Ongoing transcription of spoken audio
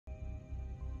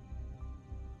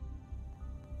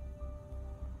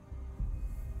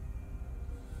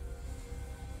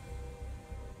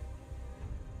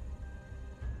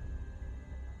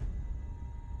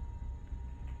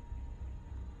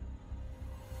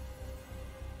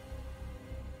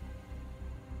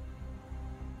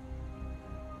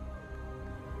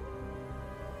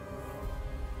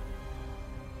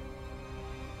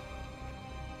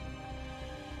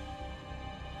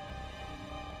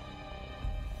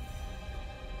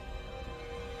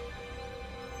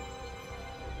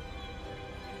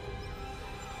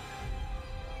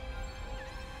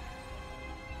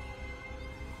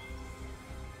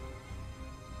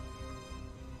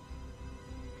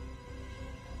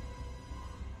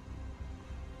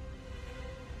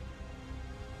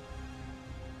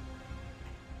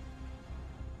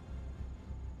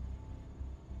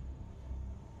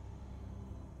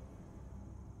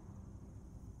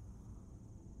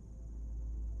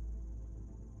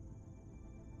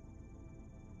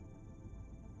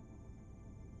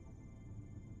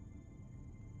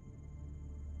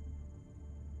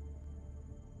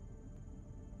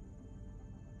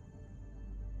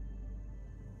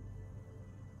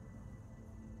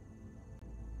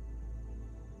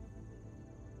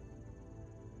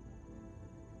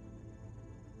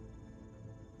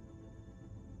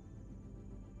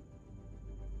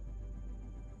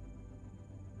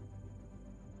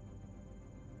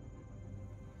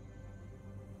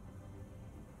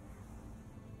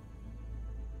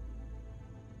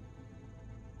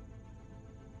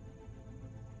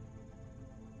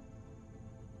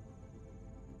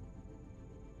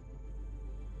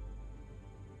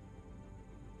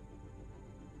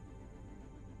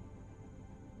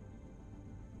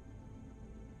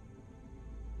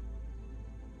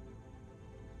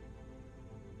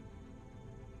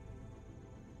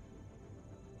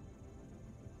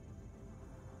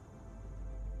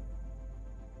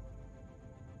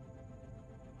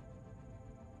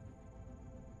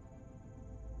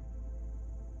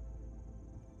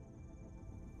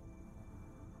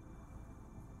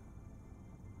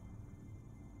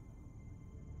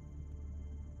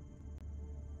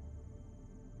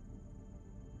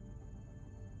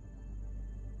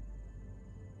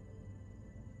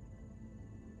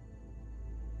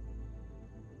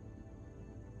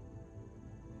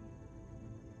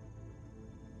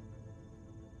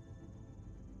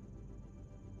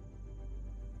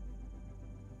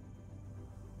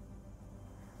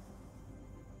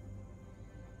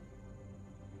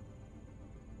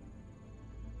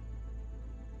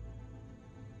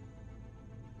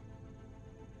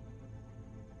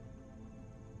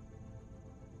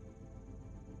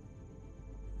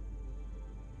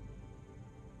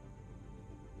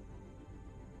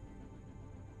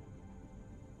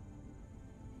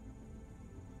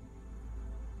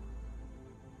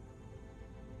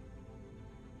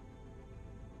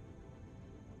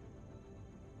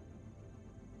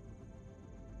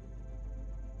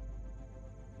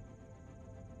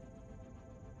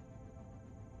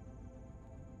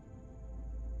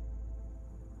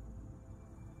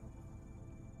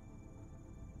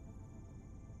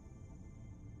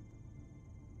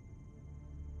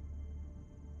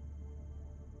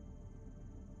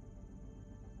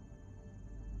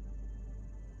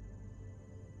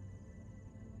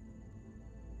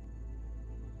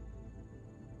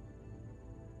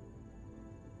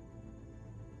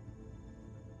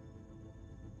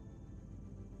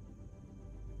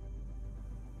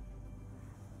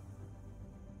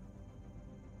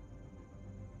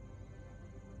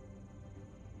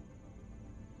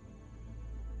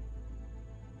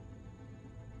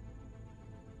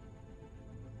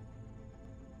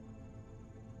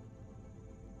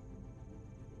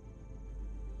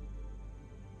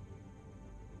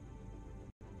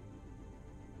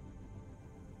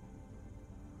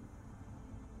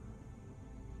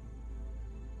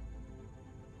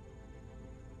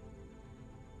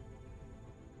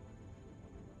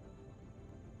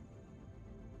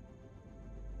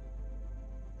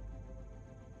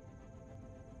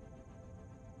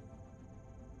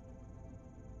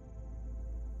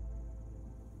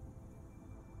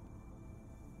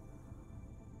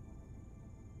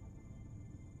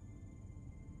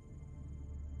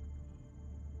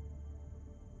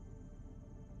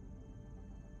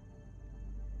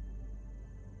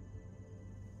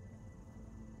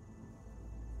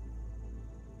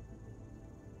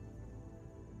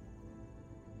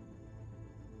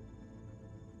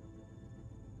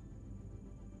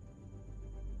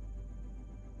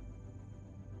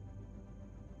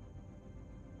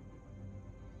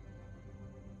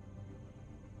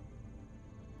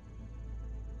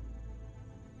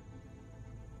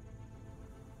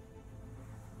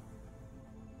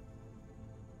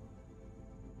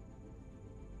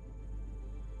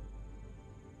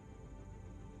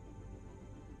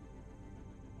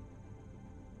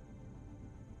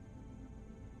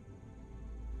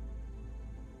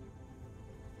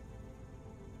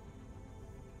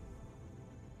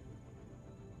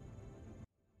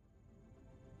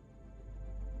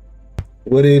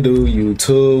What it do,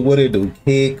 YouTube? What it do,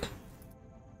 Kick?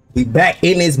 We back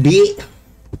in this bit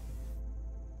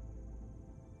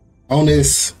on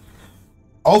this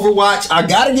Overwatch. I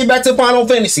gotta get back to Final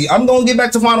Fantasy. I'm gonna get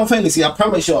back to Final Fantasy. I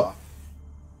promise y'all.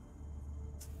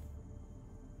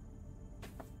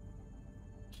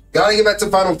 Gotta get back to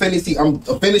Final Fantasy. I'm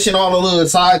finishing all the little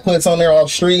side quests on there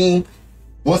off stream.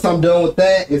 Once I'm done with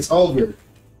that, it's over.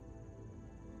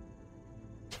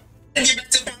 Get back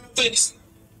to Final Fantasy.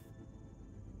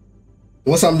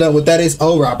 Once I'm done with that, it's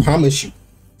over. I promise you.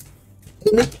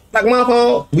 Like my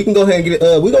phone, we can go ahead and get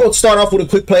it. We're gonna start off with a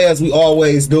quick play as we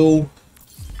always do.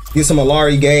 Get some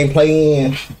Alari gameplay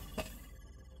in.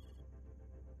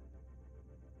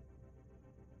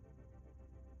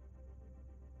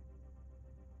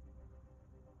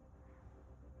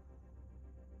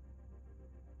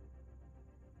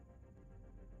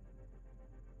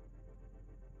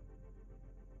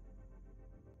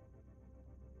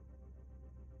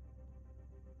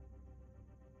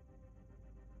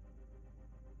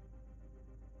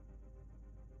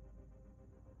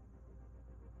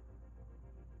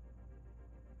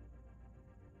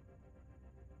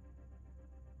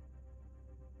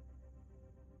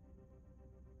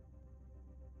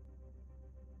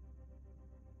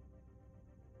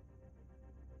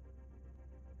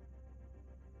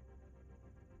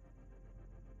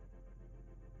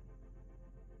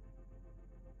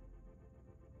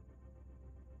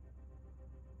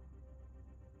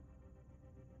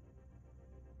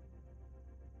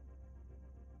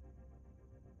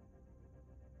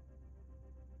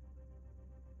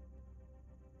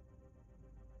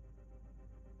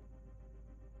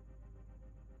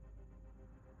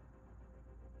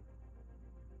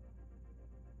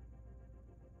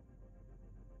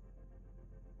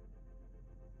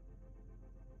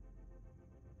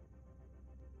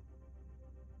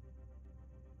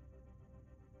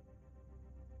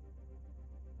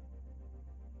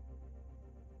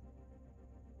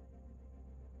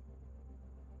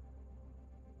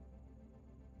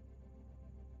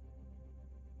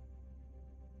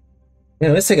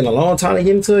 Man, it's taking a long time to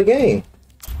get into a game.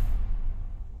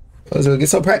 Let's go get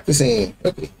some practice in.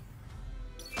 Okay.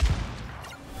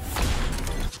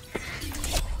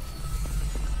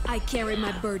 I carry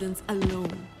my burdens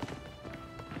alone.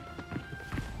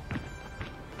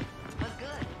 What's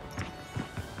good?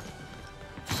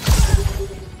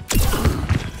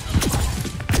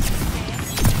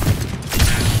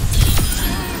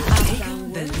 I'll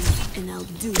down once, and I'll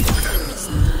do it.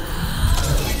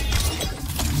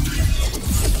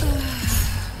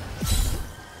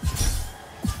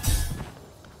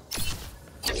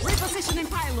 Repositioning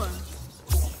pylon.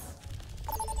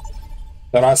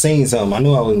 Thought I seen something. I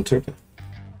knew I wasn't tripping.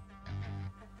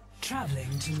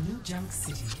 Traveling to New Junk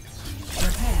City.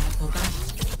 Prepare for battle.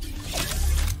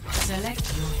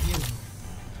 Select your hero.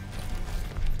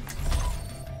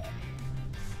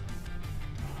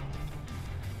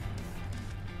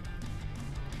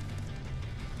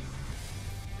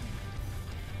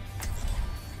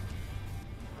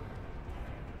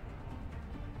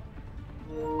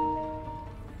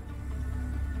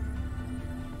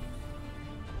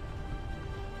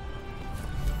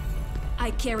 I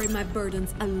carry my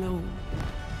burdens alone.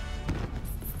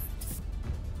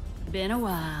 Been a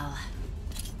while.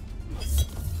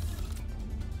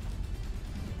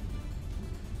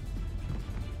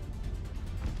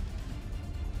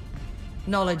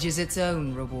 Knowledge is its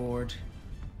own reward.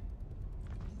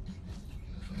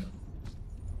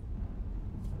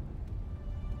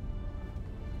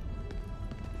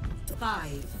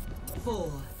 Five,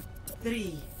 4,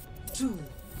 3, 2,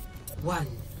 1.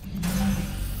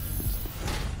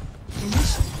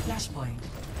 Initial flashpoint.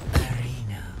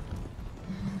 Arena.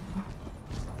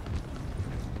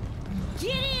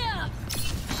 Giddy up!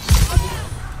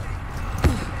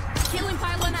 Killing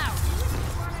pylon out.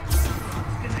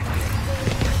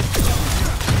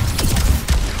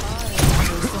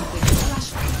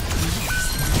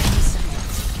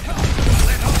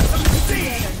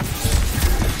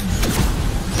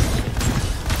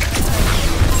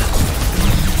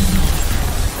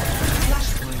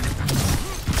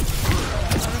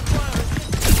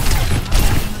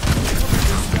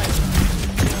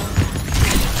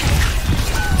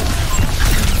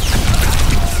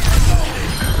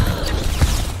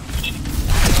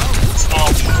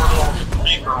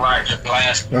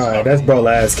 Alright, that's bro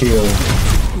last kill.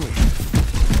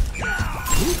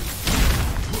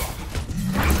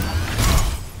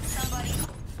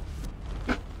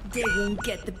 They won't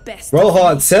get the best.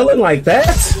 Rohog selling like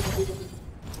that?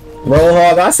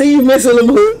 Rohog, I see you missing the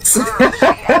boots.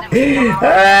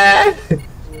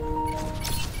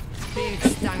 Big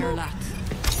stanger lock.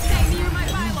 Stay near my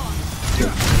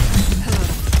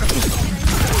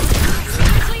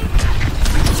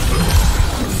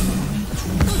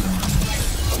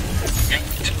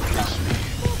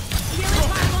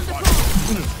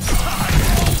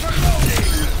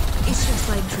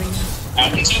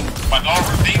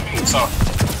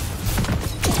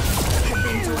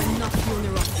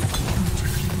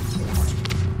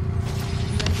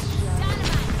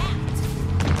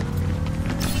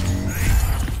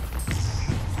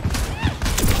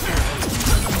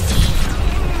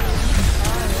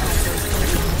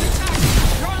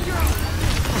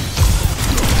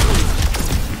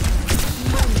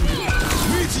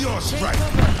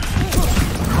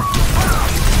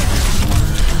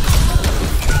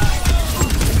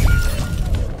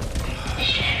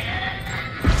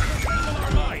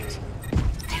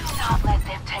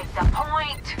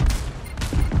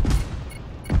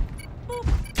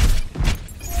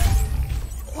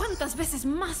veces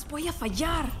más voy a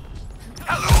fallar.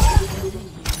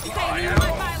 Stay near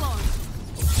my pylon.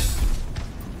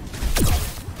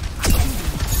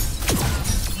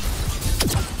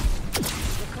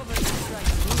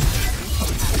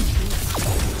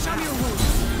 Show me your wounds.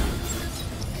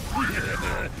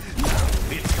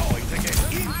 It's going to get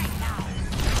easy.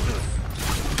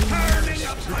 Turning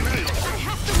up my heels. I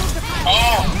have to move the pylon.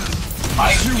 Oh! I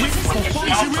did with the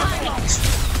counter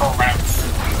program.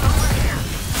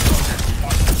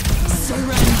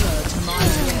 Surrender to my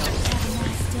will.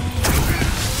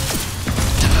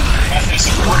 That is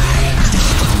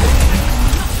important.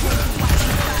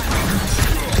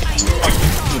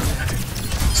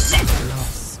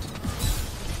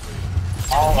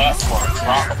 All that for a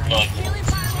drop of blood. Healing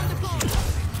pylon deployed.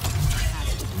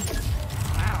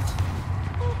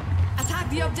 Attack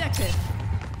the objective.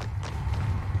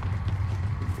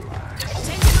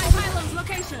 Changing my pylon's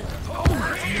location.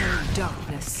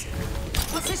 Darkness.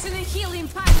 Positioning healing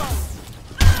pylon.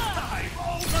 I'm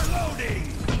overloading.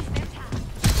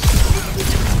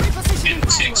 Repositioning In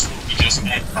 6, pylon. you just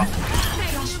met from. Stay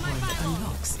near my Flashpoint pylon.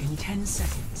 unlocks in 10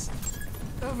 seconds.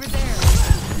 Over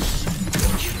there.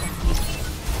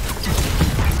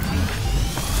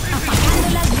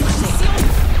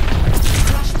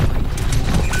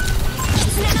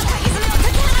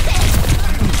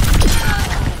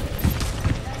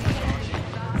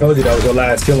 Told you that was your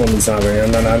last kill on me, Sandra.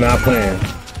 And I'm not playing.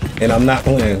 And I'm not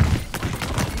playing.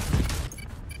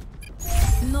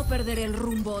 No perderé el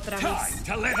rumbo otra Time vez.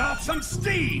 to let off some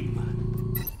steam.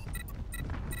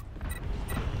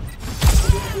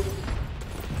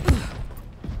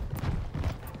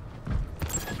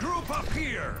 Group up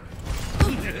here.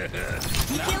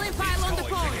 Healing pylon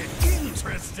deployed.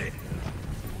 Interesting.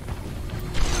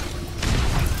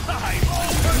 I'm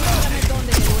overloading.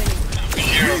 ¿Dónde me duele?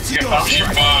 Here, get off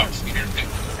your bugs. Here,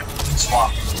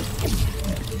 swap.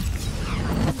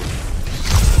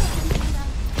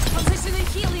 Positioning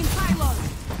healing pylon.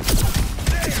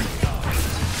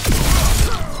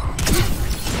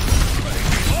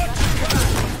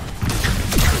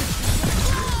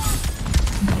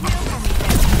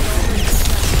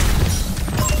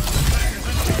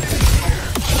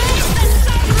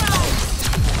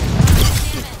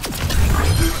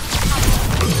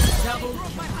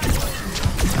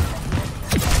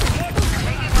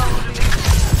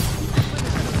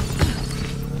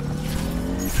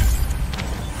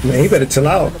 Man, he better chill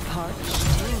out.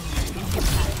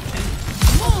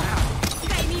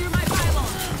 Stay near my pylon.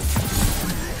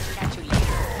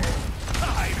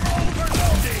 I'm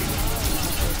overloading.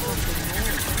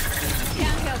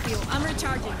 Can't help you. I'm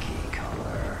recharging.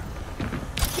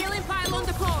 Healing pylon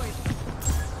deployed.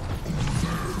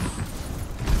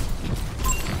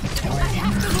 I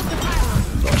have to move the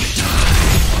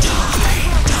pylon.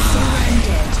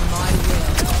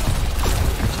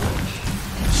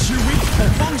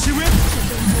 Surrender to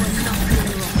my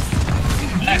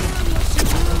will.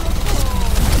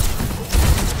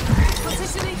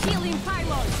 Positioning healing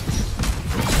pylon.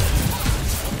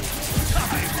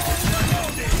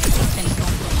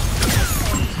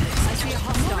 I see a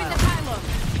hostile. Moving the pylon.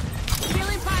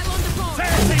 Healing pylon deployed.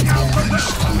 Passing out the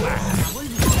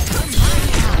rest.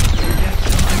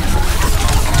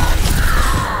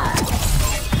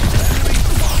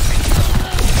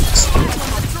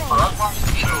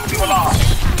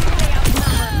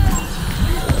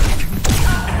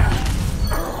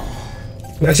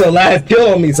 That's your last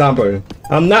kill on me, Sandra.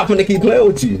 I'm not gonna keep playing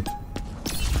with you.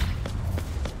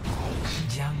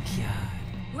 Junkyard.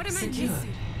 What am I Secure.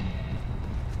 missing?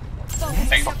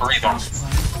 Take a breather.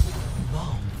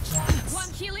 Bomb. One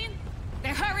healing.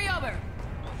 Then hurry over.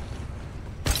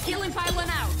 Healing pylon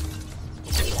out.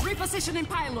 Repositioning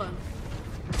pylon.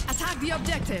 Attack the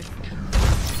objective.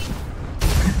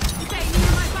 Stay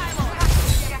near my pylon.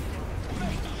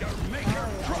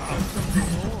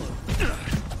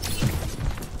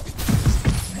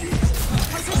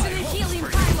 Positioning healing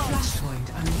pylon. Flashpoint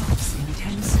unlocks in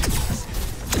 10 seconds.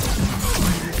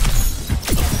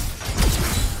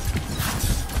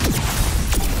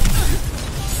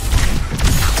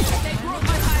 They broke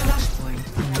my pylon. Flashpoint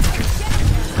unlocks.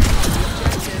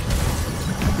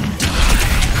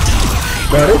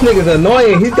 Bro, this nigga's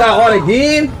annoying. He's got art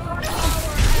again.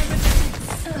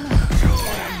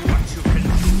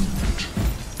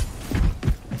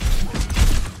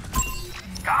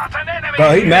 Got an enemy.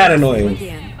 Bro, he mad annoying.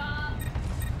 Again.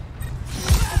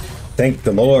 Thank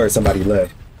the Lord somebody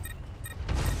left.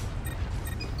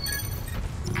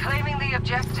 Claiming the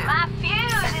objective. My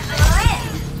fuse is lit.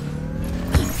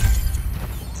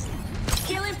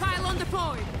 Healing pylon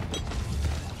deployed.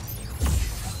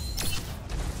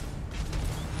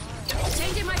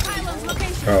 Changing my pylon's location.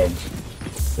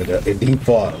 The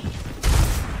default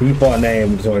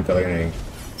name of the joint game.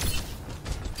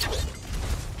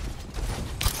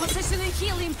 Positioning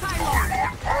healing pylon. I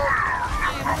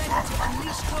am ready to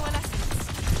unleash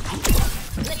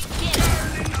coalescence. Let's get it.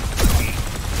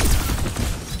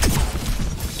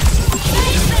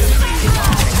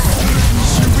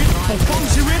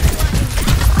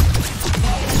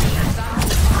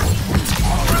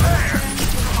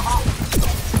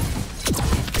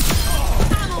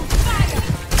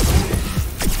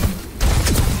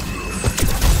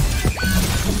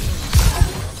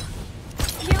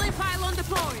 Healing pylon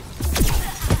deployed.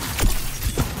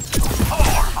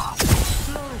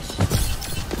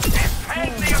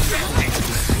 Take the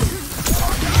offensive!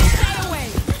 Stay away.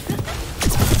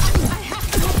 I have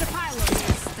to move the pylon.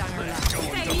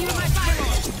 Stay near my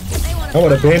pylon. They want I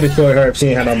would have been destroyed her if she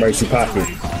ain't had no mercy pocket.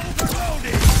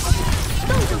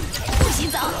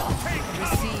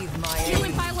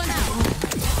 healing pylon out.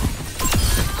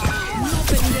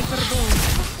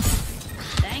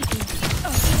 Thank you.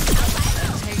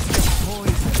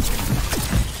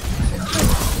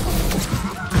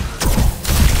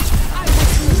 I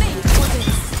was made for this.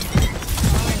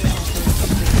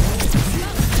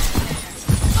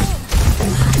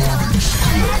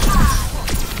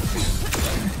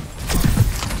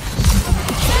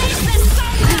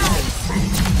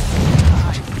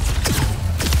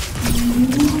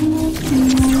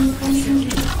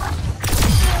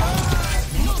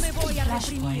 No me voy a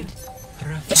reprimir.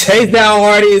 Chase down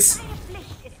artists.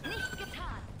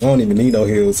 I don't even need no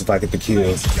heals if I get the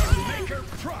kills. Make her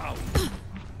proud!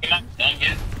 Dang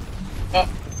it. Oh,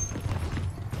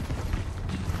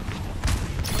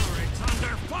 Turret's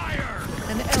under fire!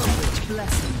 An eldritch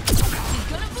blessing. She's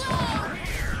gonna blow.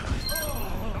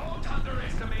 Don't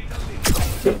underestimate the lead.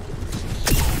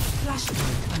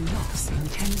 Flashpoint unlocks in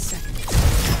 10 seconds.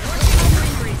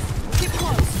 Keep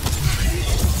close.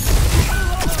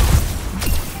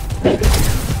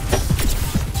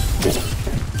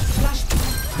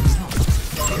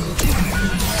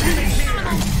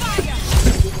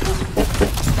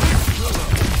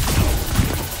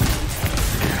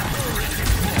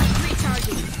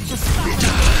 Recharging. Just stop it.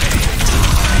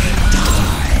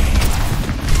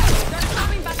 They're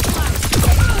coming back to life.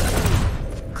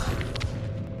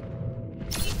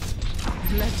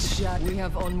 Let's shut. We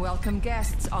have unwelcome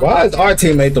guests on Why is our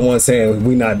teammate the one saying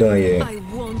we not done yet? I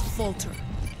won't falter.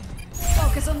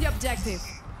 Focus on the objective.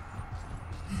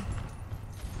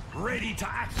 Ready to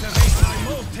activate my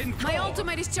molten core! My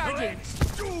ultimate is charging.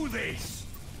 Let's do this!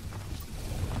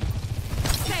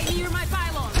 Stay near my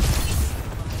pylon.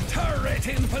 Turret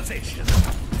in position!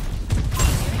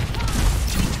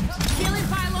 Healing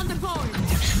pylon deployed.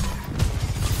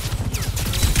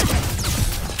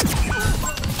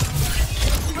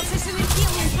 Positioning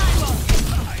healing pylon.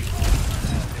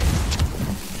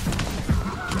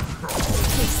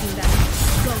 Fixing that.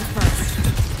 Go first.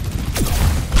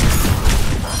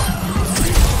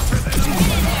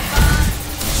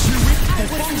 I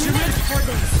was meant for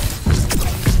this.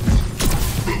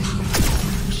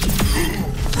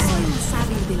 Soy más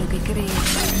hábil de lo que crees.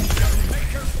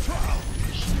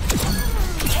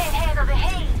 Can't handle the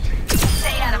heat.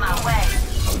 Stay out of my way.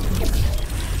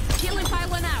 Healing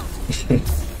pylon out.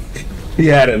 He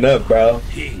had enough, bro.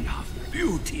 King of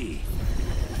beauty!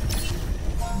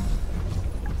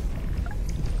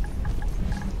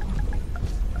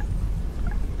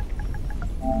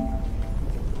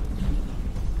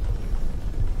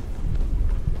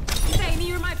 Stay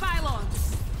near my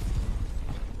pylons.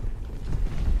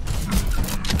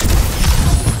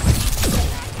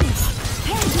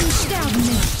 Helden sterben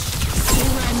nicht.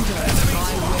 Surrender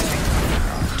my will.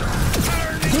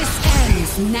 This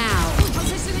ends now.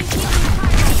 Positioning healing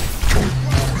pylon.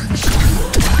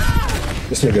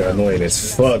 This nigga annoying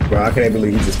as fuck, bro. I can't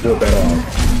believe he just pulled that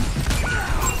off.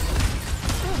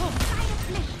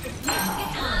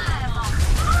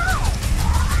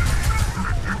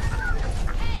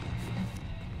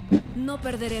 No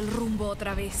perderé el rumbo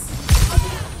otra vez.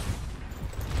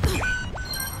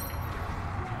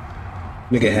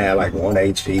 Nigga had like 1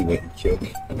 HP when he killed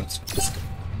me.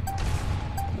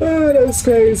 Oh, that's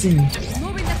crazy.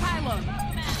 Moving the pylon.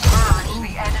 Purge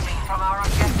the enemy from our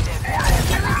objective.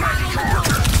 Healing pylon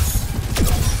deployed.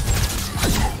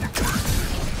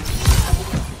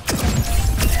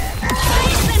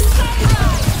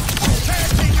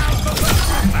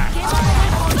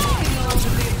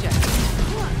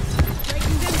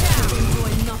 Breaking them down.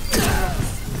 Doing nothing else.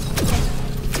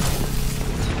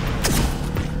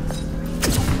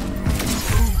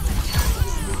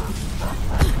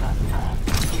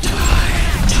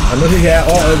 I know he had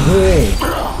all green.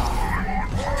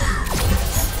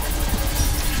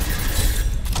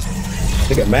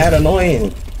 mad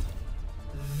annoying.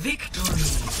 Victory.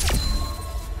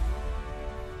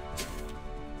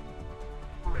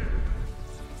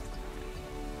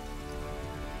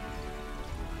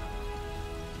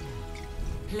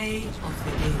 Play of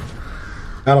the game.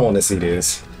 I don't want to see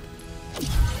this.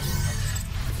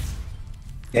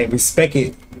 Hey, respect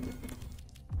it.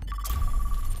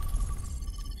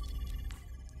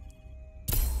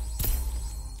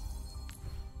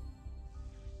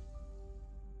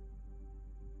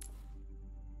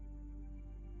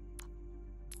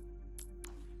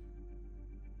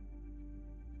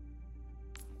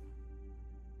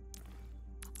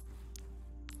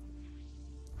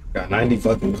 Got 90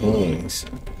 fucking coins.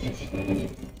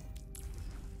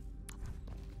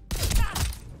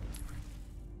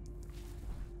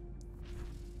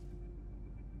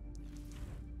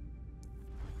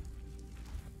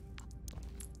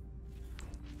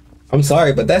 I'm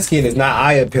sorry, but that skin is not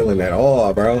eye appealing at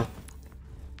all, bro.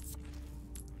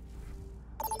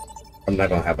 I'm not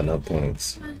gonna have enough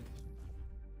points.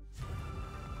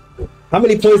 How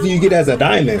many points do you get as a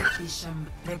diamond?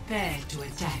 Prepare to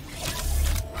attack.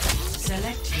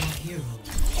 Select your hero.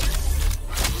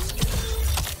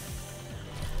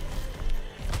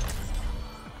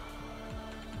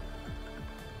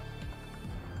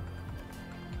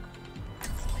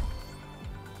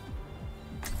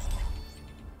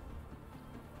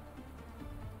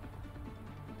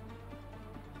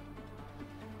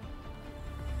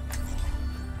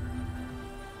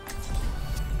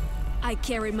 I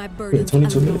carry my burden.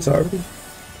 22 minutes already.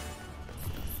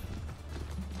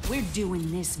 We're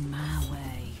doing this my way.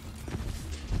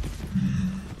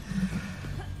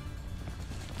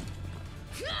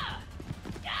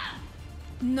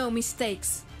 No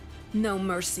mistakes, no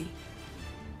mercy.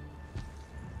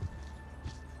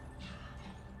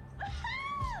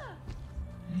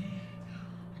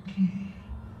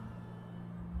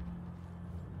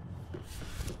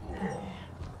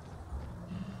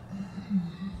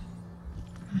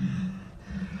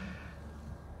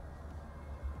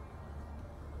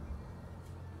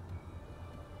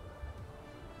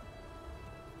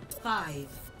 Five,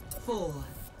 4,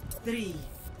 3,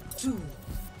 2,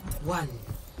 1.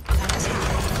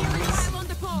 I'm on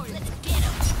the pole.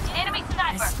 Enemy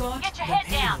sniper. Escort Get your the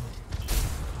head down.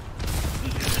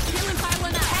 Killing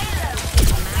pylon out.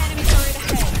 Enemy turret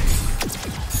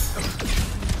ahead.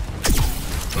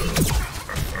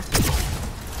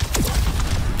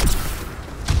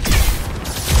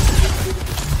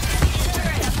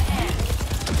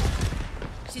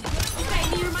 She's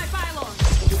okay near my pylon.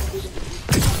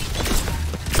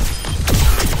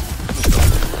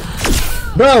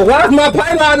 Bro, why is my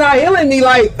pylon not healing me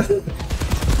like the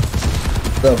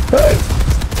fuck?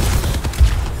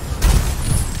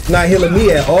 Not healing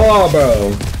me at all,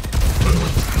 bro.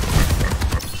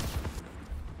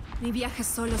 Mi viaje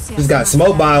solo se Just hace got más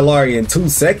smoked by a largo. Lari in 2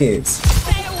 seconds.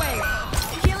 Stay away.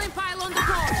 Killing pylon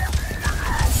deployed.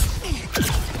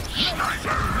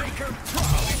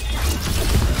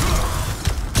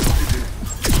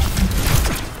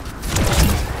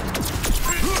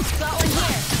 Got one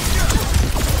here.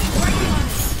 Working on it.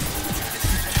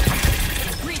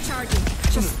 Recharging.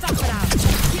 Just stop it out.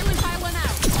 Killing pylon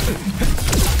out.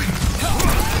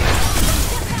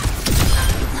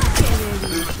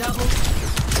 Double.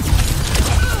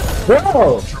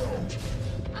 Bro!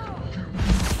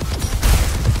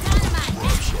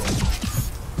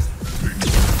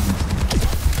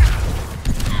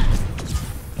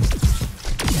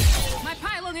 My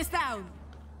pylon is down.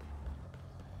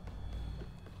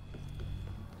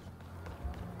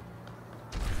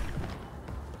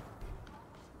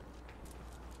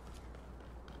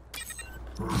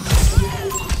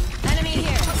 Enemy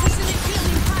here. Positioning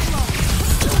killing pylon.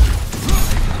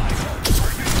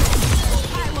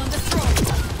 Pylon destroyed.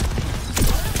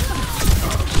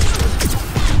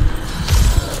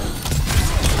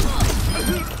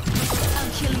 I'm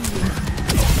killing you.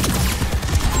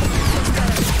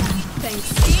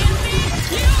 Thanks.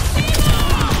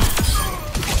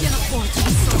 I can't afford to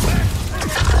be sorry.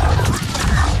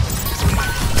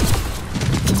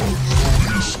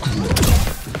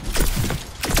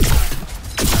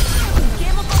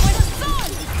 Quemo como el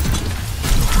sol.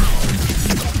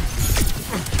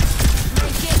 I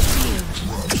get you.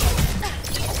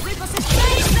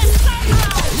 Reposition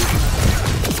somehow.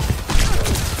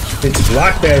 Bitch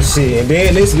blocked that shit and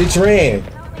then this bitch ran.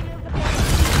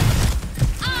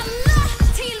 Allah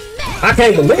till me. I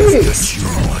can't believe this.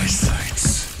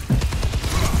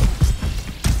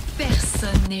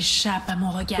 Personne n'échappe à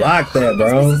mon regard. Block that,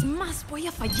 bro. Más voy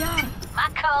a fallar. My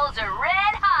coals are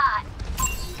red hot.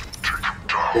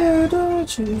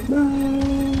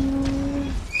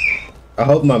 I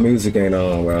hope my music ain't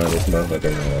on while this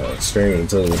motherfucking stream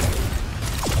too.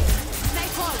 Stay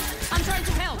close. I'm trying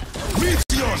to help.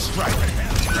 Meteor strike.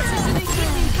 Positioning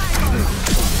healing pylon.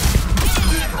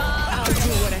 I'll do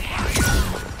what I have to.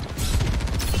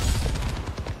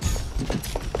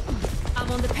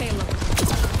 I'm on the payload.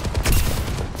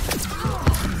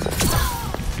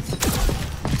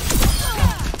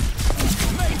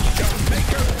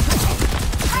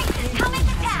 Coming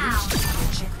down.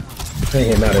 Ain't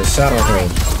getting out of shot on him.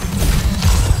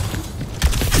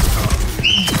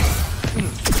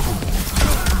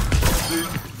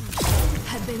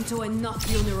 I've been to enough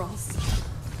funerals.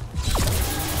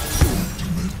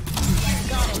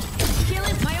 Got it.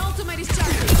 Healing. My ultimate is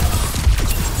charging.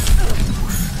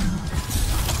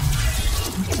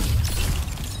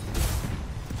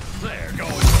 There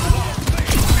goes.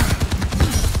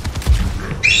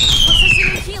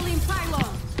 Positioning healing pylon.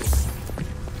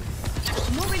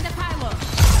 Moving the pylon.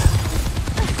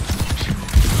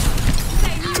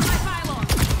 Stay near my pylon.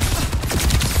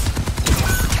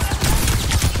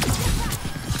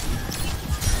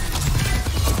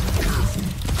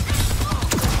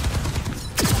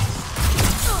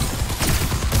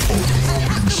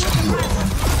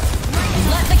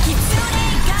 Let the keep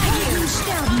guide you.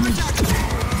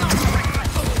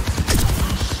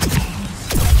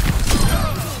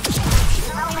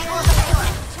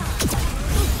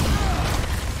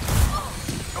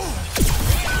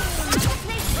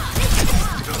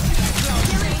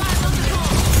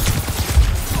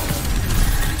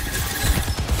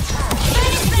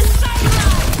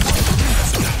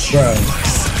 Bro.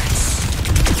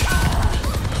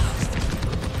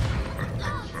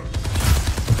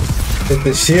 If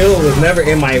the shield was never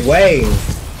in my way.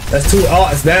 That's 2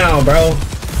 alts down, bro.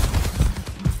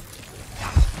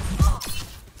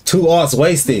 2 alts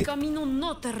wasted. Camino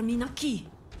no termina aquí.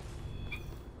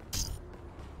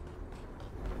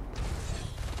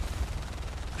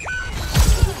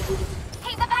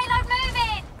 Keep the payload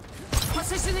moving.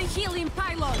 Positioning healing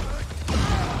pylon.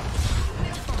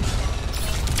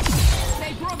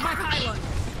 They broke my pylon.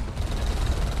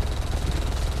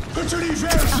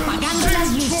 Apagando las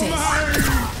luces.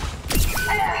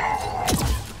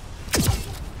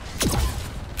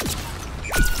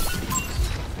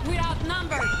 We're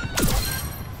outnumbered.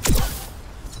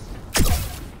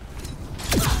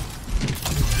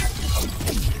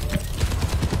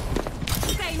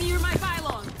 Stay near my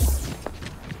pylon.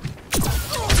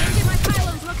 Changing my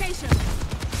pylon's location.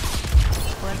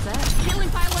 What's that? Healing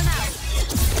pylon out.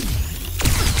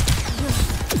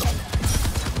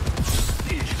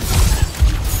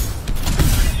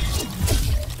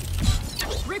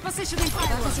 Repositioning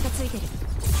pylon.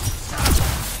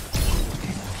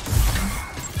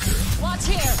 Watch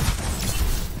here.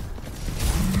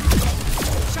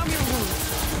 Show me your wounds.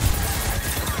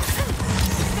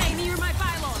 Stay near my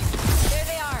pylon. There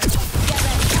they are. Get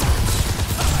ready.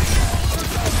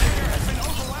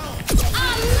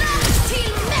 Alarm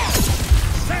team miss.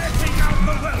 Setting out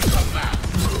the welcome map.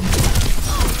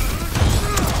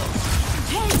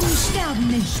 Helden sterben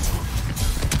nicht.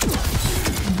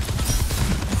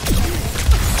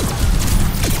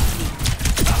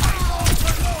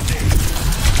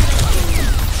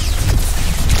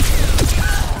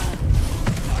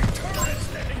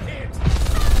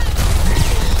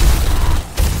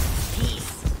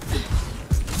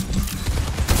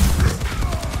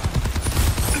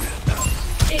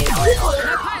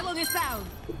 My pylon is down.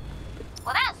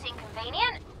 Well, that's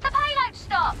inconvenient. The payload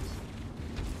stopped.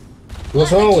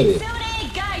 What's wrong with it? Building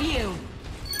guide you.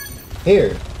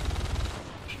 Here.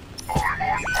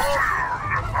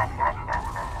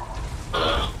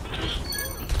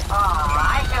 Oh,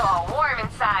 I feel all warm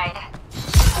inside.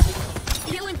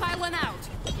 Healing pylon out.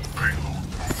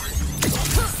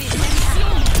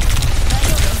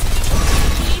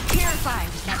 Keep purified.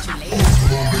 Naturally.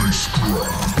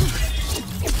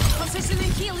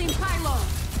 Positioning healing pylon.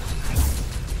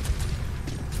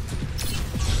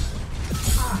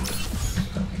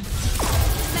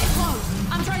 Stay close.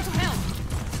 I'm trying to help.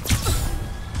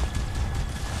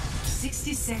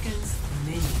 60 seconds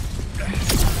remaining.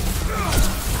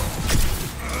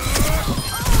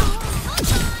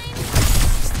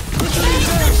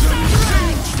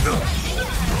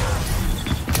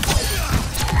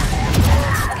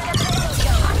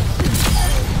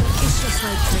 It's just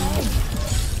like training.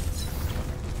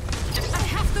 I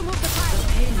have to move the pylon.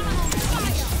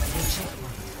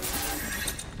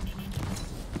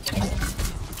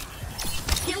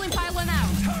 Healing pylon out.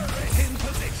 Turret in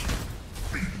position.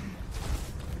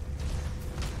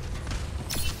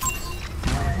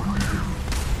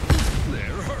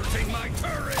 They're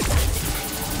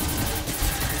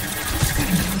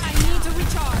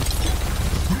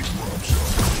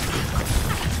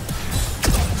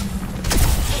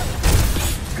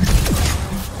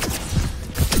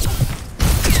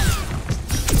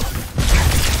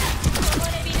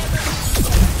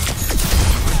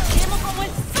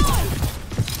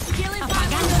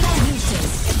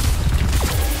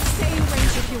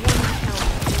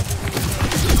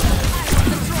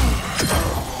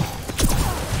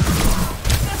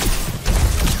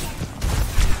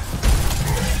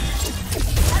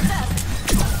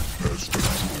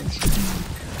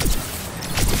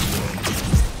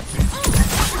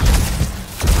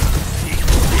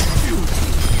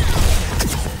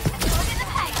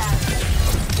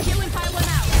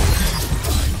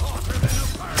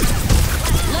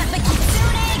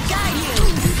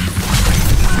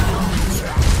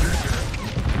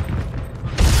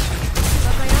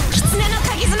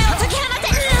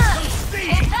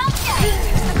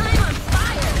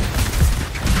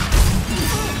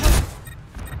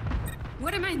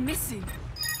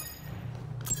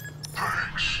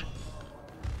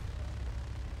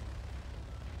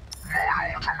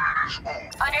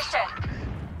Understood.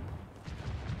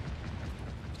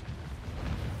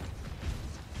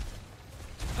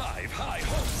 I've high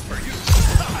hopes for you.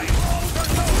 I'm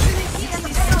overloaded. Get the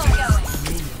payload going.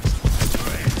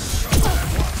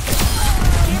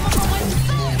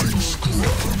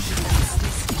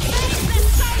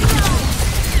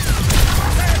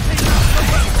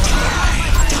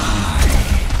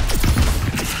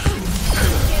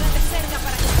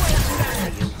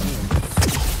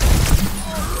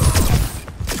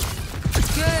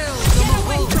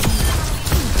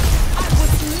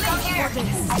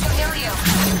 I can heal you.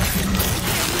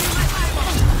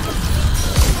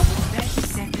 30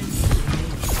 seconds.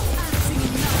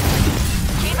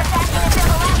 Keep attacking until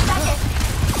the last second.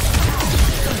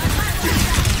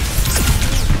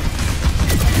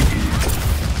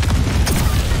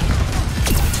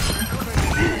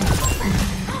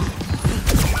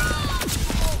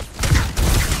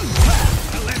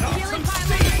 Healing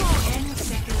pylon. 10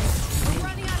 seconds. We're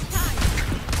running out of time.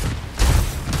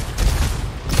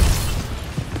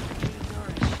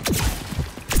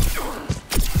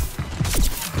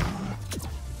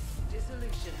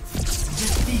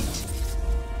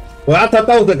 Well, I thought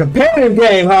that was a competitive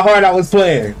game, how hard I was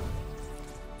playing.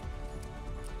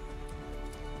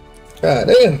 God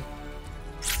damn.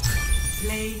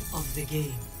 Play of the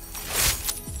game.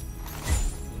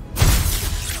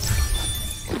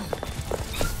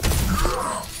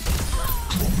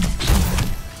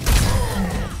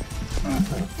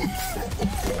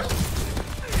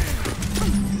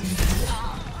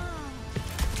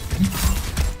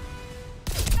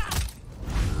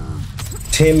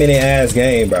 Minute ass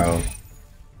game, bro.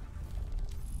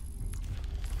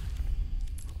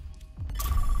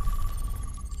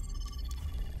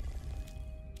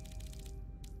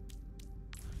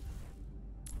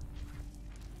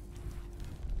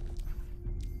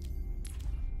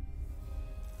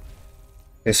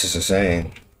 This is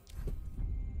insane.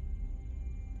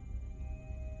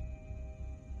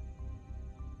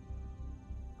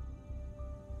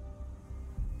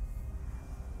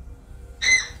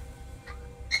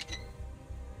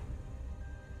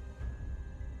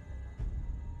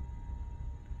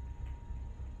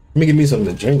 Let me give me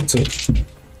something to drink too.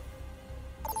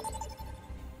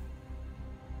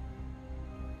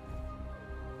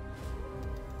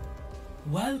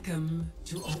 Welcome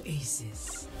to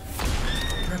Oasis.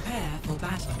 Prepare for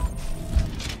battle.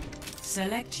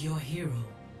 Select your hero.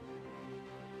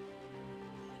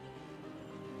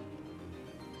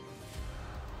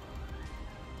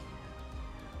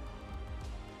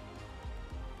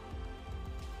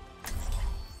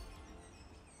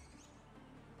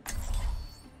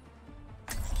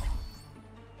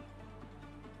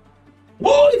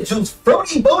 Whoa, this juice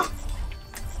fruity, boy.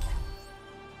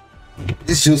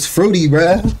 This juice fruity,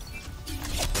 bruh.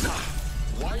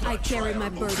 I carry my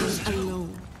burdens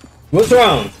alone. What's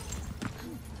wrong?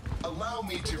 Allow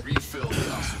me to refill the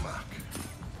Shameek.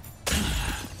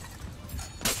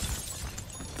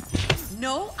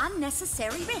 No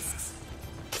unnecessary risks.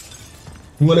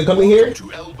 You wanna come in here?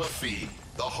 To El Buffet,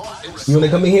 the heart and You wanna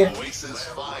come in here? Oasis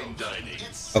fine dining.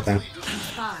 Okay.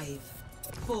 5,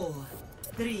 4,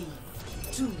 3,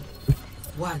 2,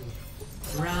 1.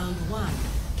 Round 1.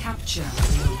 Capture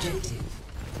the objective.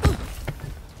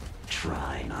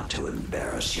 Try not to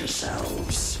embarrass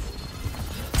yourselves.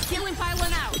 Healing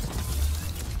pylon out.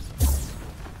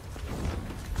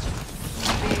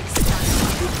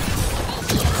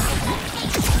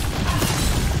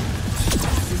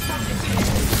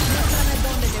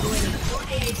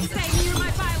 Stay near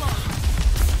my pylon.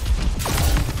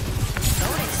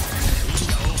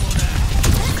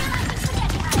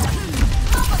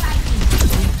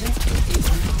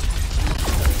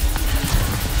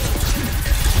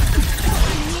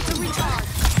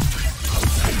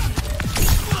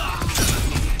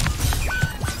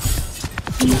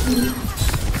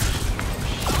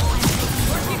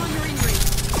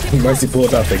 Mercy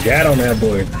pulled out the gat on that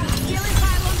boy. Healing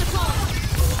pylon deployed.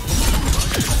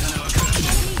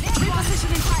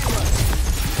 Repositioning pylon.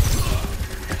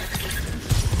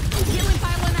 Healing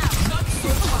pylon out.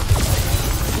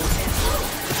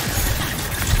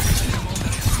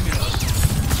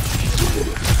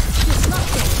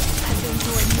 Disrupted. I don't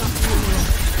know enough anymore.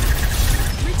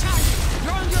 Recharging.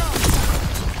 You're on your own.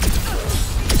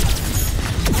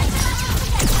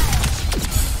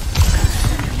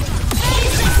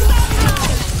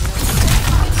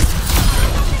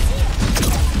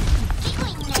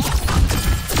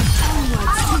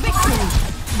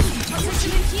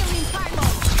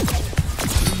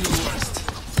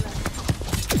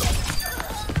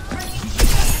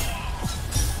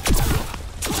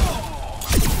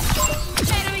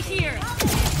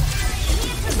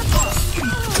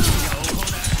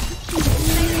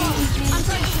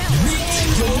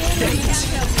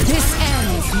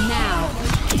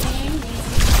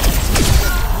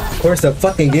 course, the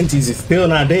fucking Genjis is still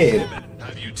not dead.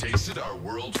 Have you tasted our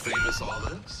world famous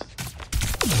olives?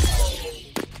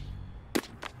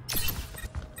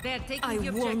 They're taking I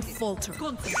the won't objective. falter.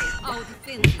 Concentrate our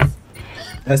defenses.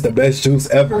 That's the best juice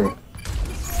ever.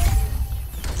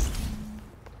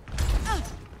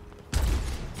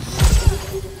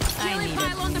 Killing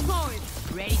pile on the point.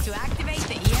 Ready to activate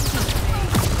the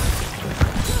EMP.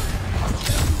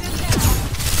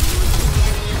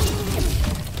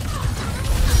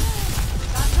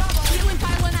 Killing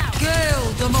pile out.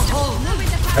 Gale the Mahal. Moving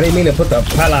the I didn't mean to put the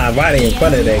pylon right in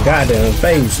front of that goddamn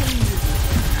face.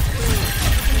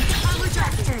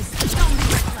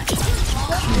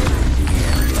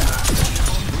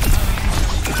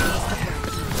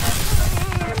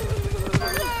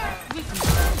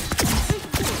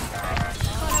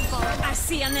 I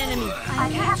see an enemy.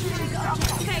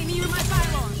 Stay near my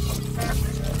pylon.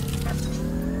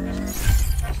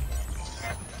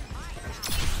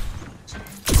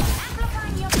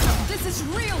 This is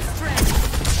real strength.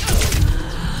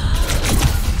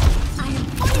 I am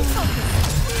fully focused.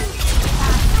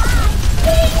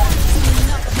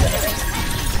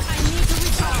 I need to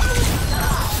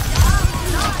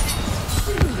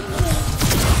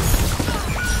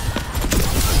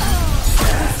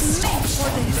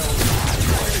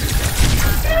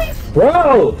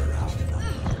Bro!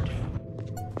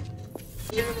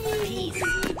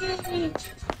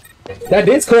 That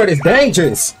Discord is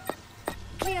dangerous.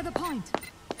 Clear the point.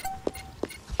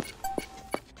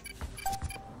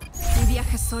 Mi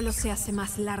viaje solo se hace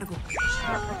más largo.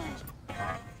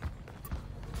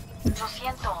 Lo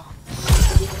siento.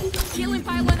 Killing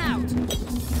pylon out.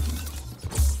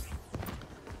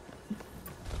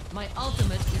 My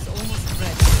ultimate is almost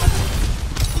ready.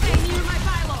 Stay near my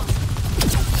pylon.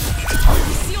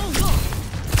 Mission go.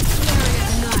 Area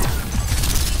denied.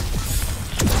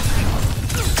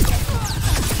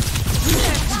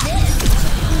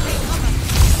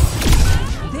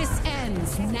 This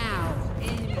ends now.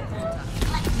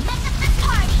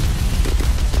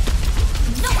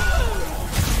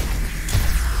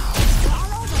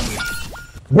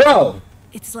 Bro!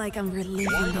 It's like I'm reliving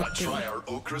Why that not day. try our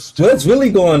okra stew? What's really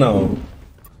going on?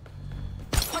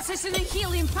 Positioning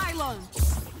healing pylon.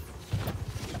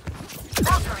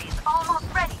 Valkyrie's almost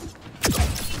ready.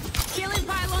 Killing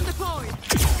pylon deployed.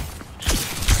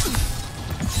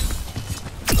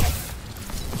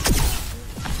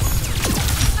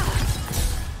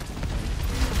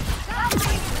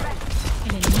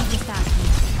 El enemigo está aquí.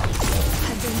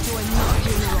 I've been to another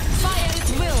universe. Fire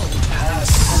its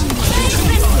will.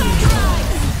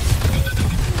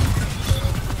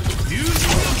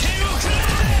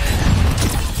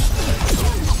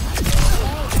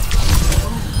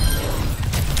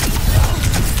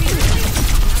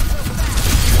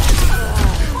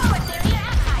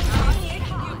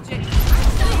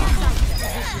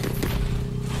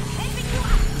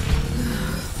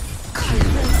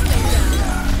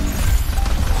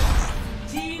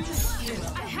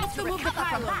 I have to move the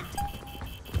pylon.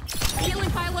 Healing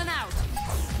pylon out.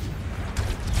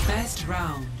 Best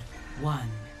round 1.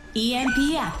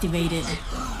 EMP activated.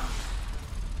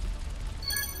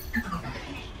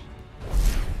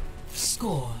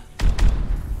 Score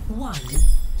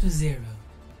 1-0.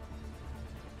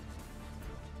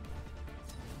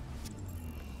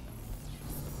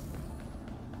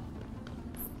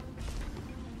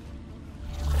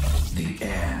 The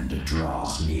end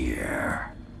draws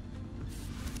near.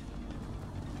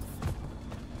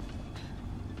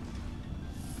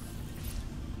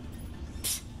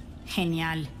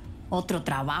 Genial. Otro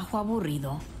trabajo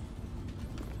aburrido.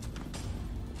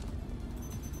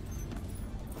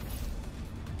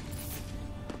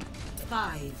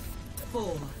 Five,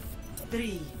 4,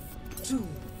 3, 2,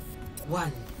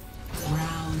 1.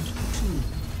 Round 2.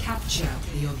 Capture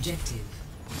the objective.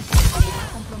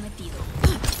 Comprometido.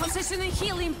 Positioning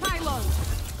healing pylon.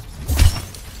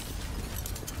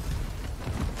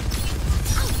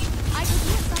 I could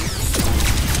use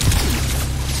some.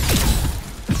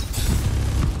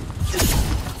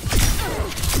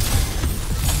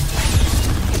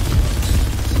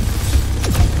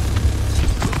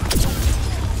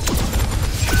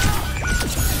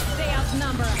 They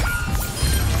outnumber us.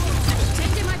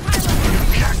 Changing my pylon.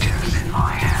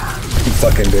 You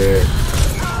fucking dead.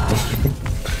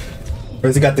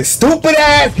 First we got this stupid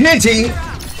ass Genji.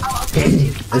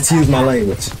 Let's use my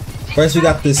language. First we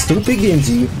got this stupid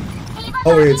Genji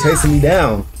over here chasing me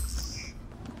down.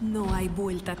 No hay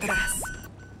vuelta atrás.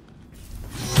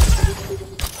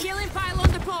 Healing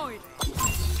pylon deployed.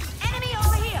 Enemy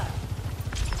over here.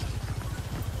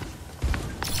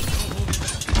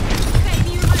 Stay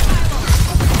near my pylon.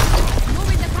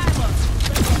 Moving the pylon.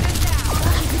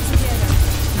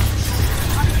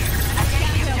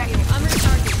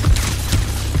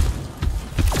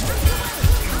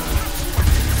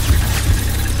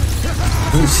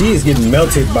 She is getting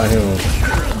melted by him.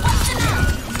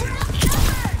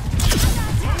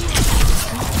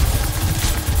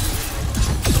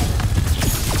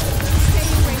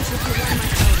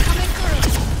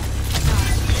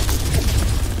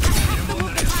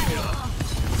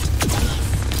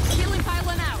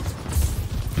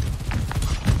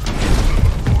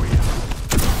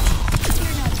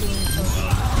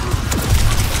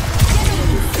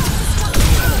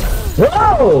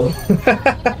 Whoa!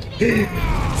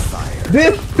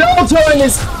 This Soul Torn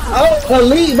is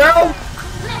elite, bro.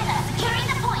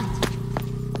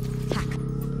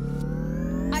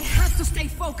 I have to stay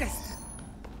focused.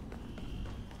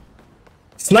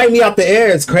 Snipe me out the air,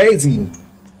 it's crazy.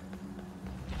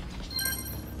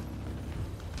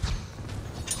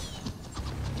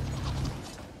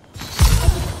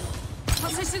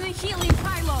 Positioning healing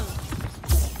pylon.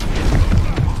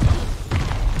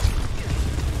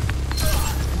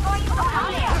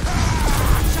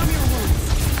 Show me your wounds.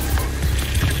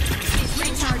 It's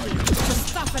recharging. Just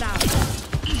stuff it out.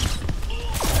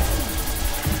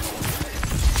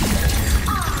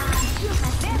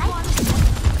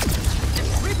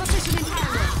 Repositioning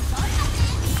pylon.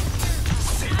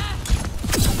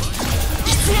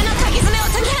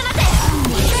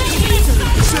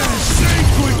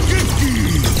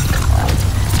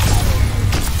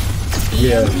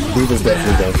 Yeah, Diva's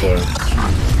definitely done for him.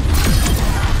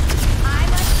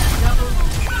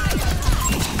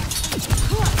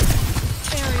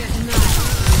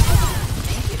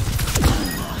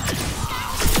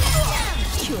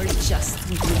 You're just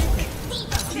weak.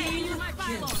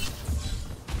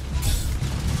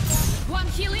 One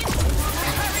healing.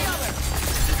 Carry over.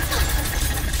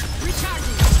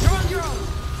 Recharging. You're on your own.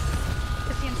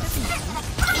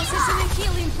 Positioning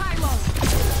healing pylon.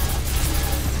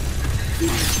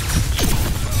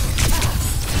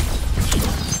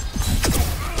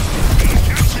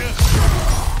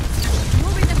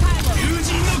 Moving the pylon.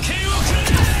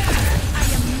 I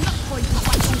am not going to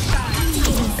watch you die.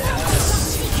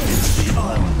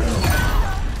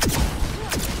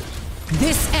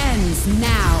 This ends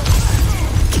now.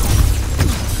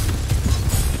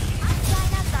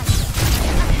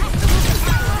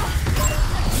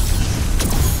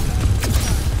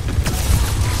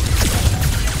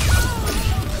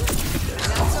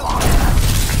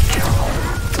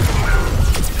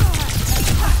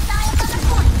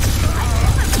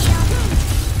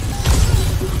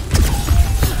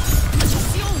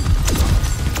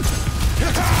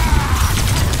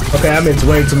 Okay, I'm into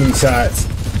way too many shots.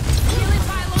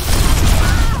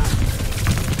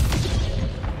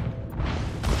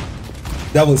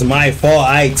 That was my fault.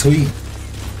 I tweet.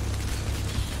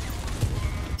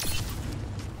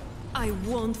 I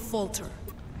won't falter.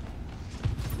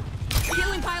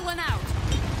 Healing pylon out.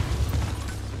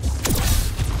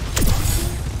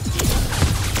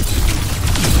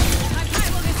 My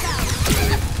pylon is out.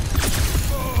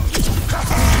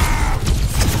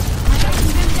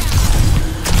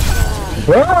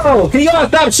 Bro, can y'all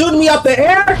stop shooting me up the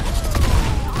air?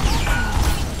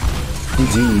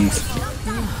 GG's.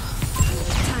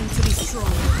 Time to be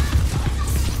strong.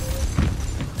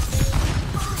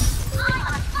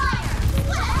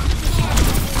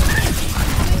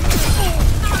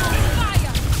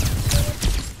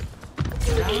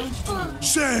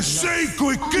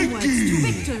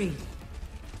 Victory.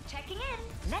 Checking in.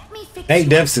 Let me fix 8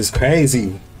 deaths is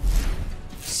crazy.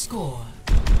 Score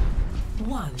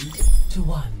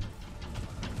 1-1.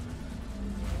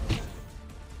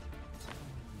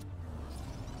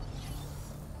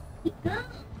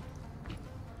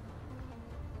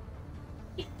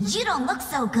 You don't look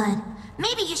so good.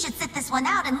 Maybe you should sit this one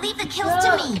out and leave the kills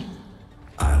to me.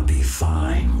 I'll be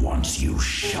fine once you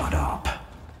shut up.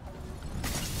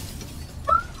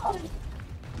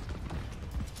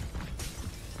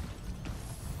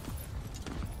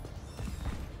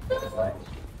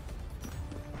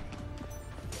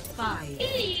 Five,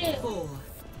 4,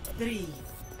 3,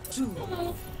 2,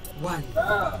 1.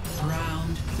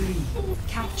 Round 3.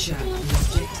 Capture the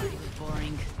objective.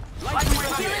 Boring.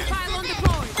 Healing pylon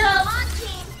deployed. Come on,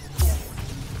 team.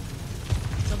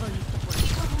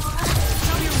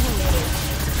 Show your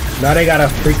wounds. Now they got a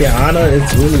freaking Ana.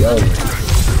 It's really over.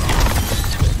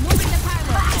 Moving the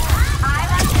pylon. I'm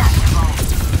untouchable.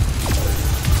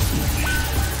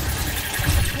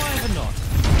 Why ever not?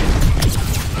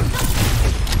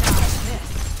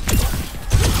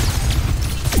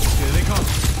 Here they come.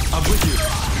 I'm with you.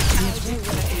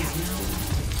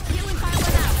 Healing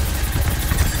pylon out.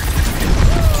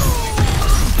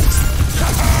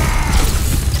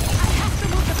 I have to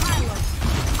move the pylon.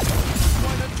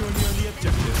 Why not join me on the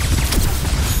objective?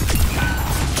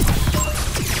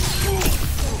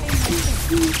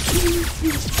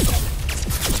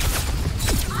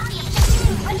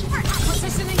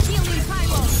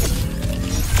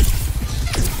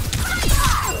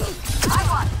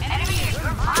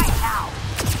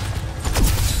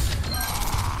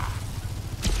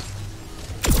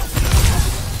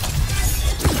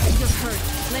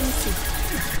 Let me see.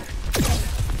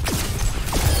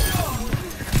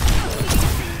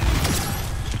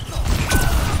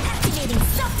 Activating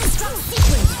self-destruct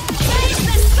sequence. Raise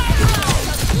the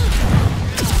sunrise!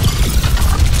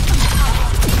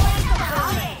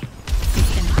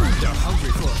 They're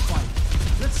hungry for a fight.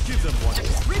 Let's give them one.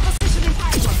 Repositioning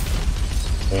pylon.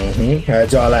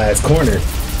 Had y'all ass cornered.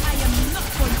 I am not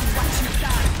going to watch you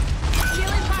die.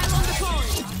 Killing pylon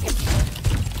deployed.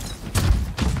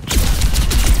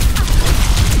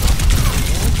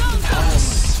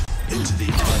 Into the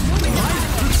Life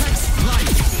protects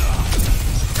life.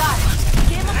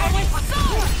 Game away for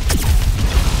soul.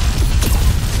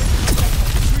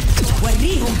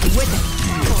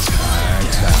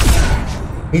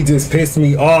 He just pissed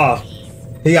me off.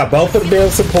 He got both of the damn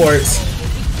supports.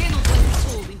 Cannot let the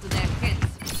soul into their heads.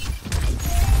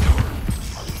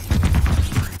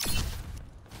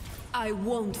 I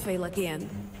won't fail again.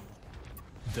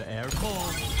 The air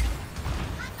calls.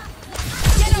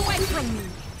 Get away from me.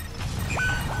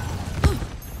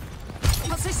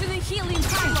 Positioning healing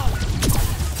pylon.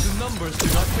 The numbers do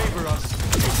not favor us.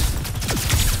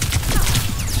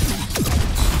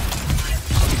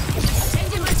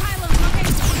 Changing my pylon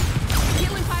location.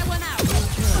 Healing pylon out.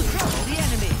 The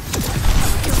enemy.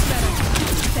 Feels better.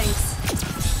 Thanks.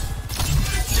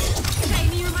 Stay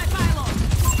near my pylon.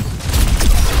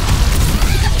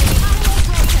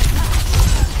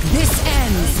 This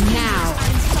ends now.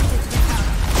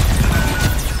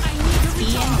 I need to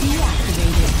EMP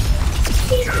activated.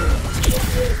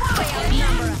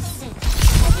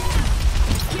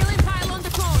 Healing pylon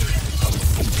deployed.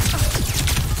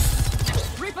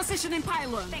 Repositioning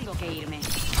pylon. Tengo que irme.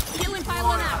 Healing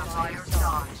pylon out.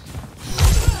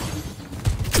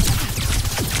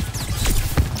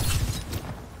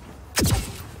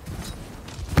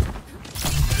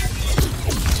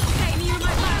 Stay near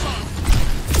my pylon.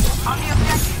 On the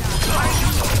objective.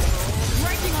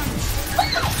 Working on it.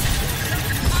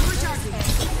 I'm recharging.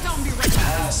 Don't be ready.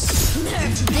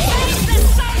 Raise the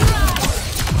sunrise!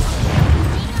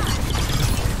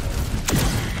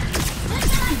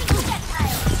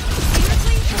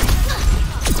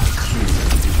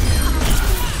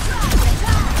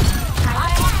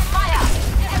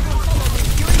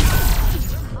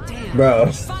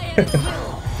 Bro.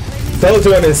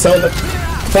 Soldier is so much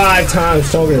 5 times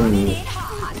stronger than me.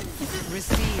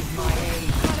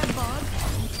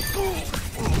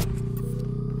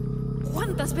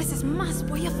 ¿Cuántas veces más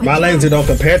voy a fallar? My laser don't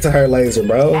compare to her laser,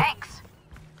 bro. Thanks.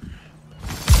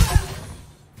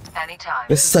 Anytime.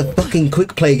 This is a fucking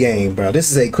quick play game, bro.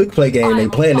 This is a quick play game. They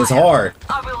playing this hard.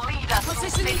 I will lead us to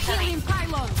Positioning victory. healing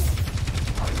pylon.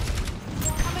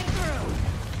 Coming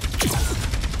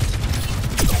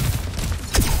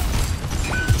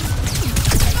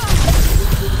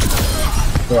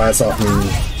through. Your ass off me.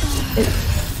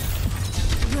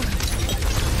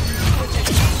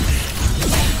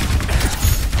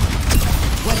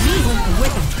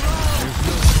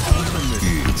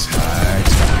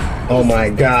 Oh my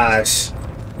gosh.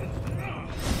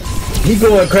 He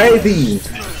going crazy.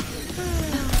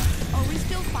 Are we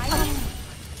still fighting?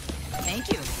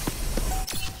 Thank you.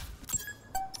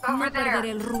 Over No perderé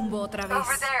there. el rumbo otra vez.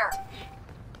 Over there.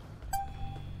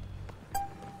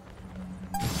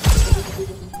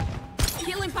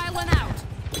 Healing pylon out.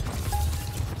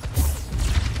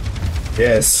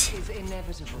 Yes. Is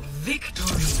inevitable.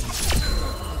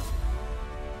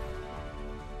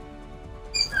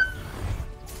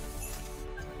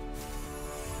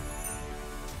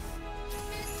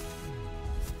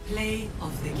 Play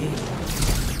of the game.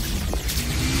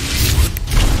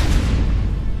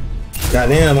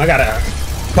 Goddamn, I gotta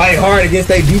fight hard against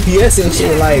they DPS and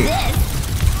shit. Like,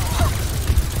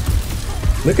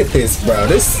 look at this, bro.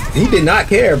 He did not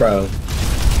care, bro.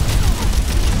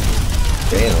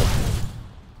 Damn.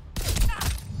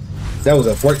 That was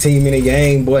a 14-minute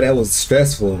game, boy. That was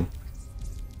stressful.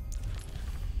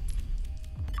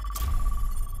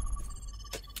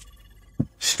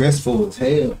 Stressful as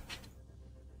hell.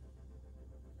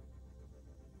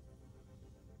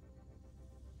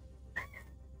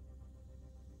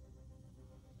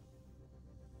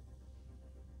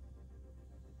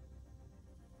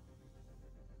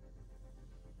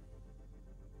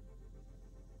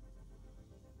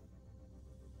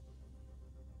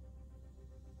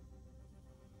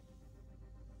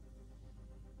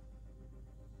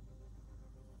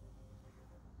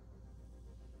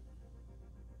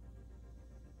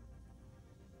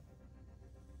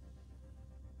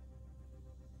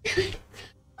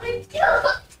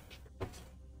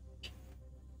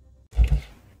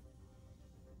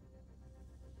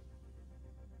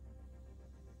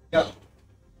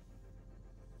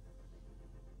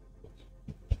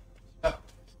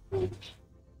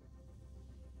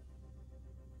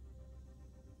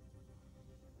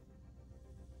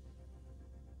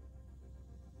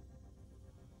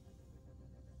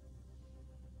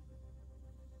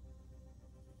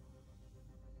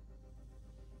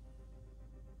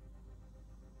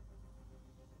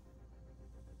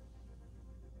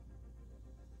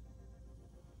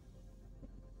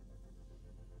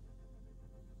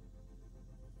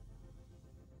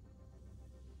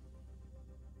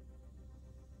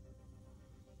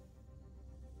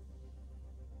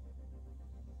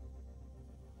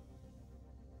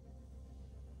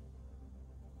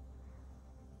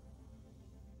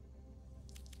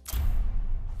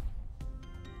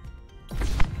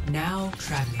 Now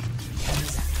traveling to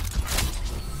Kansas.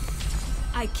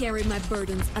 I carry my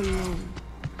burdens alone.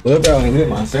 Well, bro, ain't hit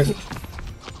my second.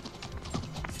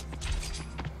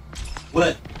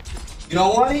 What? You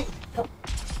don't want it?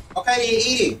 Okay, you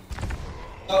eat it.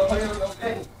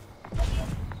 Okay.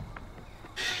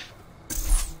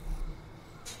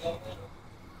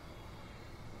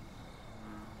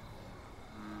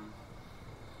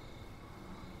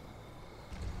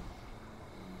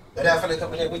 But I'm finna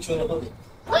come in there with you in a little bit.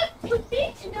 What?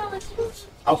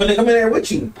 I'm finna come in there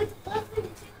with you.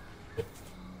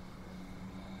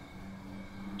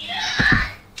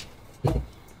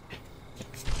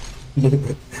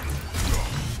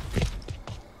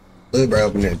 Look, bro,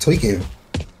 up in there tweaking.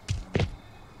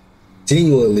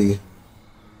 Genuinely.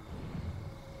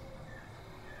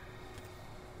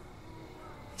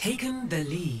 Taken the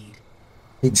lead.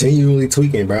 He genuinely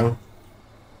tweaking, bro.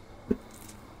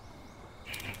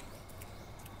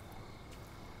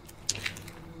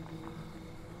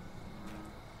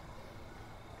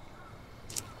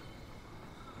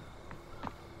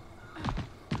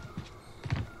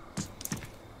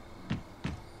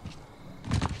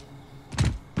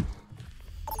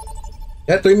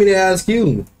 That 3-minute ass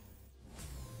cue.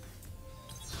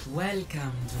 Welcome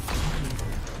to HOPINMODE.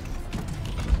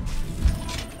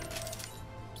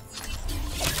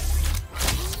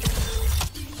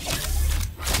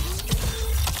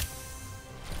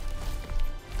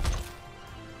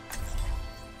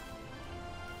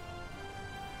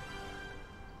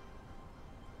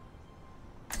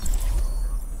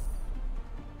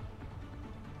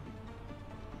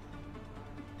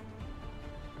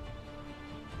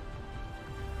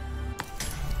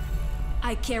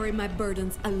 I carry my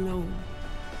burdens alone.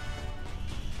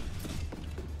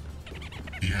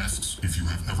 He asks if you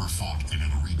have ever fought in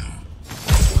an arena.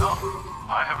 No,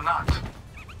 I have not.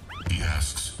 He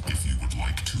asks if you would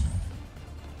like to.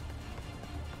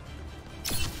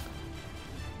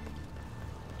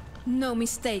 No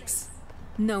mistakes,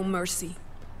 no mercy.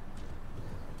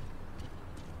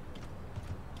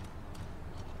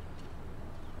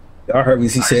 Y'all heard me.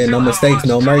 He said no mistakes,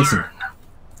 no mercy.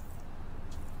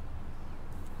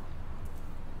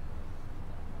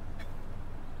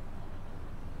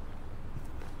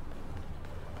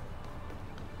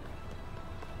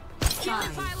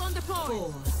 Killing pile on the point.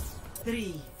 4,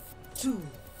 3, 2,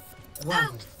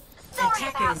 1. Sorry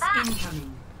Attackers about that.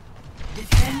 incoming.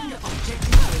 Defend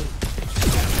objective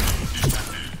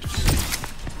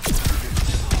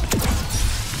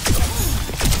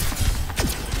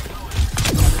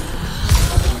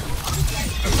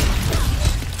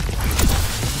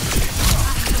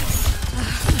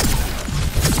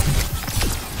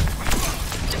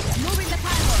Moving the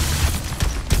pylon.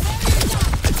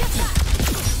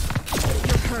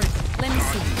 You're hurt. Let me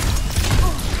see.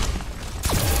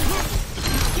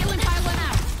 Killing pylon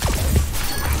out.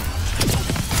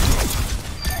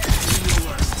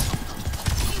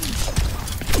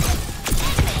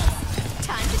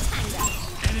 Time to tango.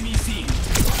 Enemy seen.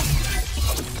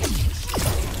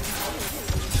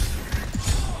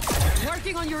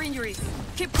 Working on your injuries.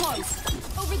 Keep close.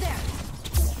 Over there.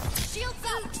 Shields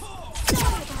up.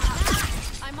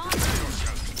 I'm on.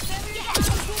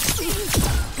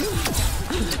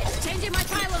 Changing my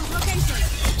pylon's location.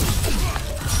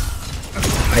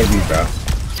 Ivy, bro.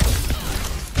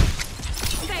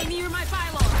 Stay near my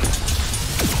pylon.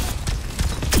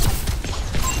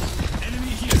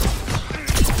 Enemy here.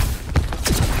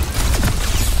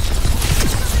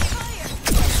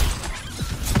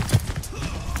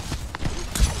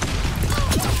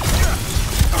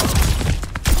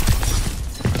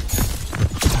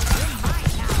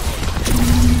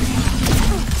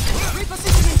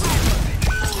 Repositioning pylon.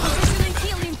 Positioning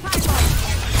healing pylon.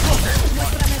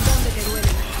 Muéstrame dónde te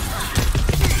duele.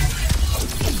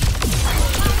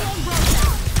 Pylon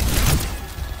broken.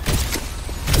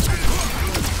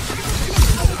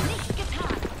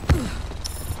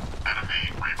 Enemy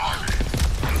reviving.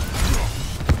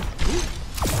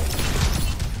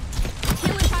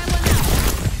 Healing pylon out.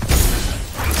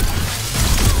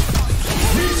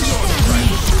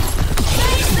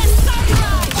 Face the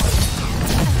samurai.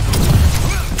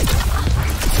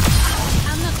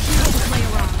 I'm not here to play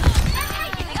around.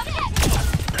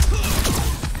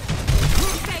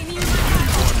 Stay near my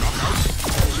pylon.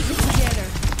 Keep it together.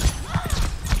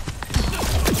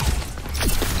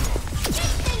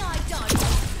 This thing I done.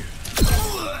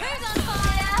 Who's on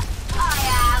fire? I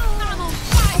am. I'm on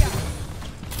fire.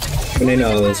 When they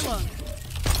know Pylon.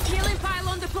 Healing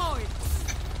pylon deployed.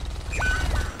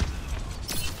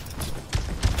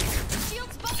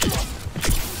 Shields busted.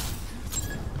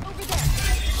 Over there.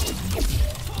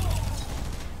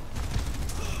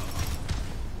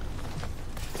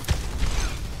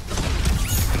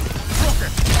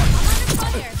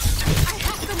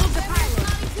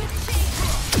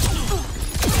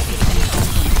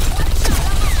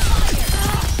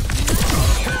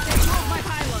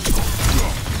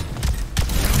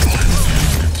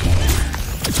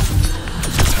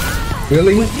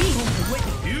 Really?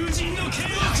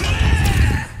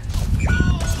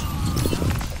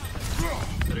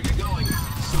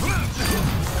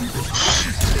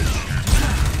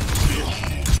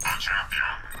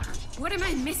 What am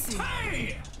I missing?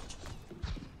 Sorry.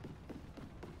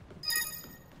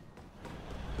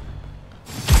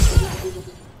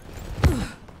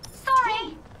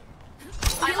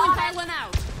 I'm on pylon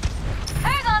out.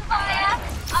 Who's on fire?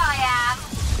 I am.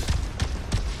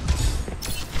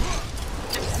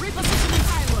 Repositioning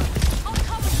pylon. I'll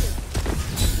cover you.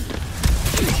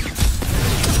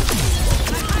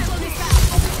 My pylon is down.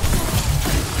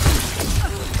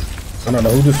 I don't know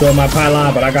who destroyed my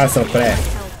pylon, but I got something for that.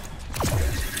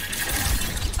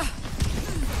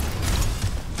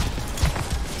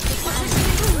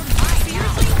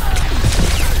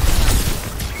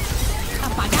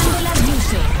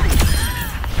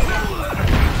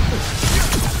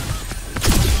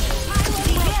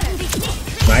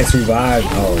 Nice revive.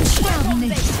 Oh.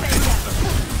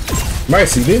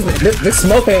 Mercy, this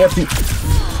smoke ain't what you...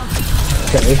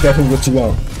 Okay, it's definitely what you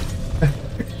want.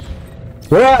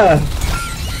 Bruh!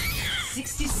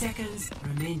 60 seconds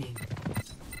remaining.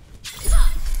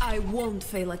 I won't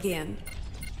fail again.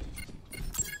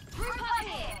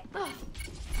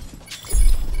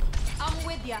 I'm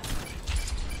with ya.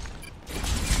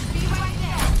 Be right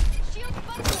there. Shield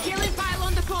bundle. Killing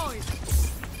pylon deployed.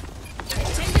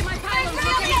 Changing my pylon.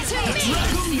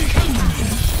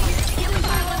 Killing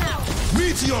pylon out.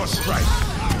 Meteor strike.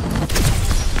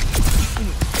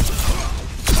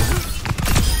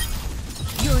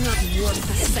 You're not worth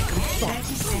a second thought.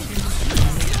 30 seconds.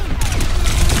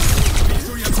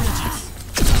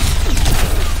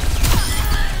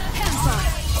 Hands up.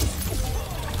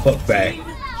 Fuck back.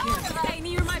 Stay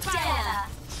near my pylon.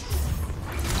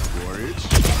 Warriors.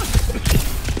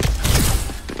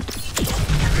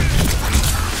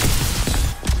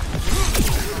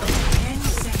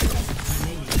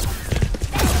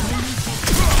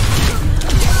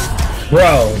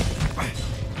 Bro.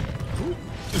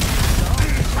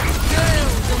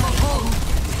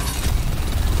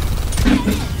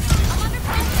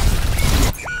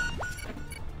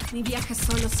 Mi viaje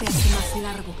solo se hace más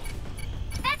largo.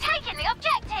 They're taking the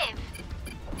objective.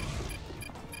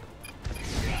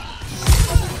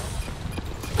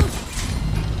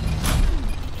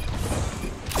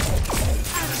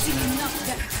 I've seen enough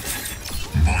there.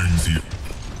 Mine's you.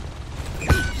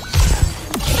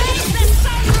 Face the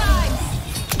sunrise!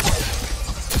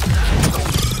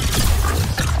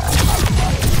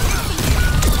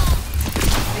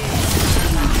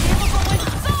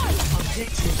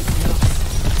 Objective lost.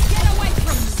 Get away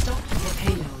from me! Stop the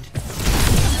payload.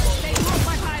 They broke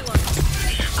my pylon.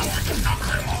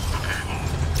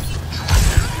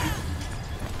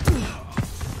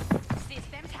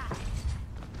 System tied.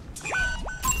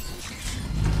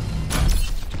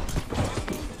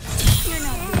 You're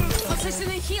not.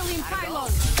 Positioning healing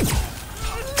pylon.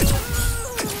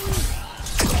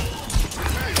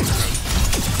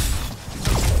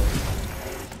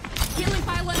 Healing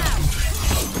pylon out.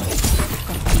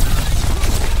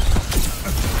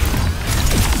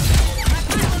 My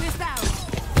pylon is down.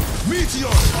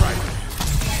 Meteor strike.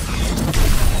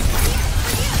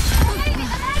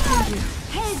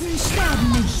 Helden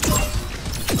sterben nicht.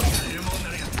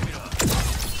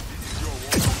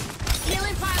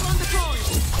 Healing pylon deployed.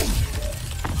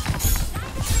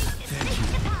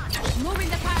 Moving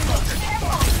the pylon.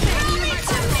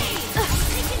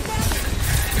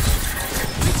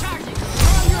 Recharging.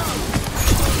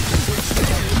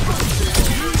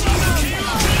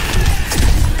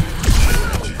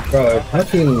 Bro, if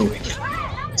fucking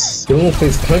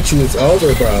Doomfist punch you, it's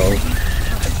over, bro.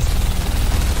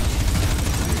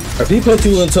 If he punch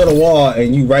you into the wall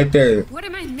and you right there, What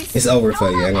am I missing? it's over for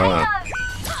you, ain't gonna lie.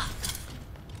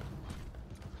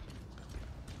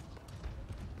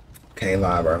 Can't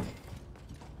lie, bro.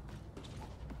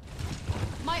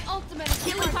 My ultimate is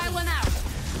healing pylon out.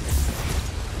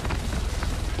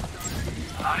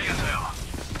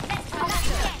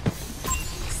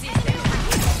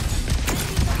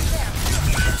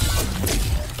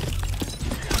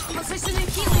 Positioning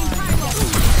healing pylon.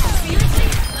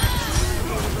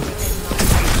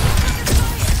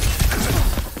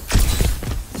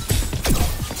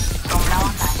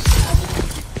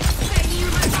 Stay near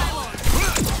my pylon.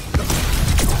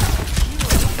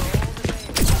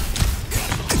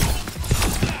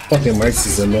 Fucking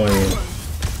Mercy's annoying.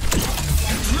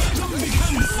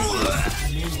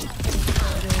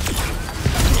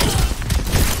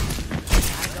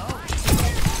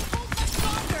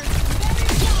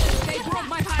 They broke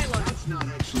my pylon.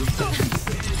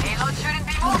 Payload shouldn't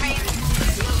be moving.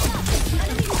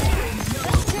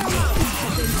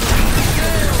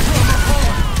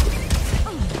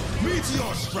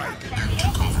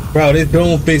 Bro, this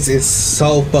Doomfist is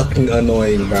so fucking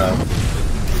annoying, bro.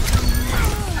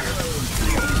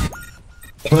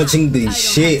 Punching the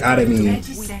shit out of me.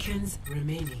 30 seconds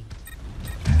remaining.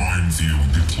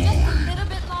 Minefield deployed. A little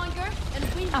bit longer and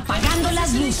we Apagando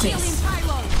las luces.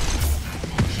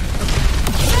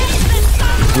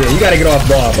 Yeah, you gotta get off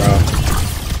ball, bro.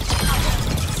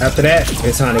 After that,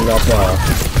 it's time to get off ball.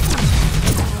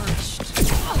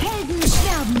 Helden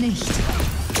sterben nicht.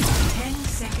 10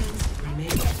 seconds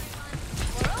remaining.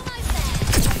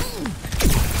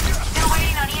 Still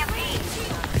waiting on EMP.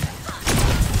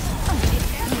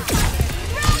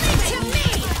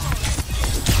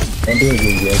 Don't do it,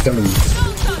 yeah. Come on.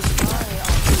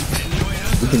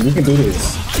 We can do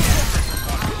this.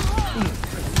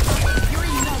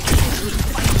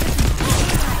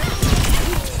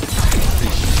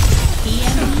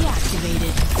 EMP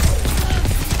activated.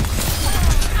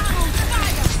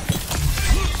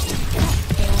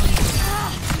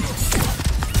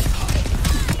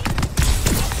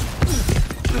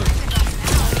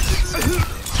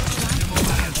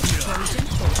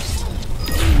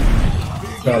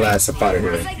 Y'all ass up out of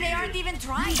here. Like they aren't even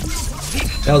trying.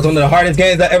 That was one of the hardest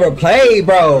games I ever played,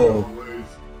 bro.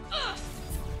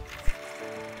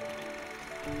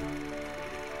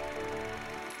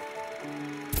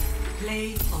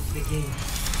 Play of the game.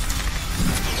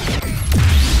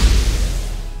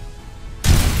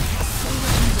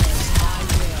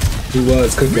 He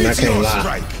was cooking, I can't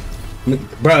lie.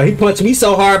 Bro, he punched me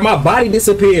so hard, my body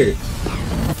disappeared.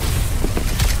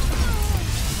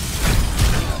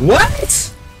 What?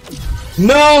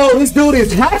 No, this dude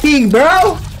is hacking,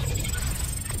 bro.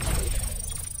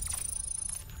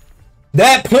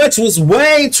 That punch was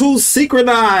way too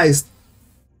synchronized.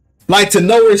 Like to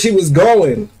know where she was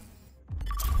going.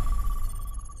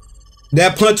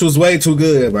 That punch was way too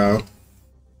good, bro.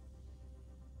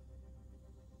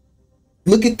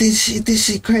 Look at this shit. This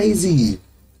shit crazy.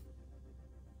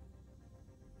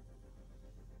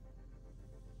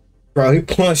 Bro, he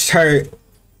punched her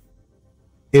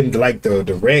in like the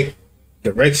direct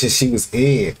direction she was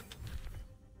in.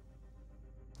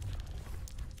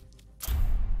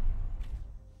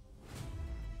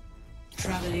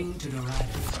 Traveling to the right.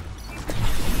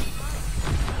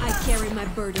 I carry my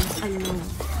burdens alone.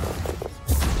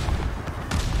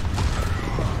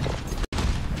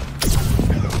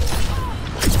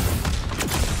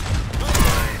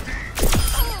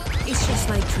 It's just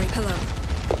like trick. Hello.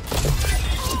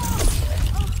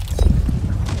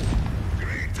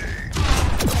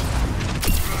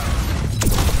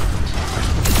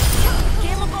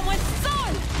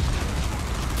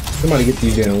 Somebody get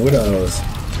these damn widows.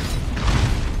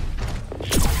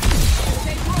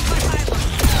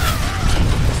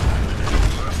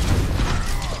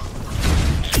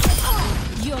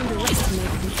 You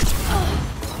underestimate me.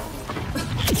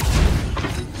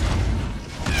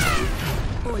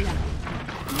 Hola.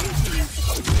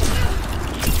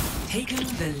 Taking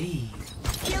the lead.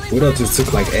 Widow just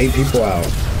took like 8 people out.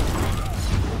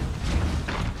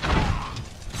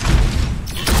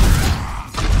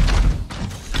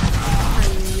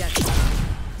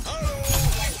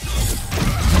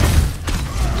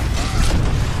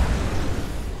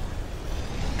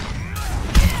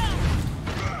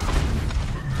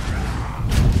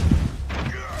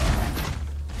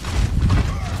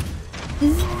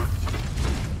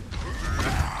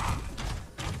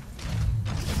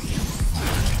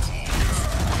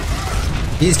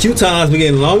 These queue times be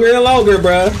getting longer and longer,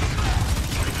 bruh.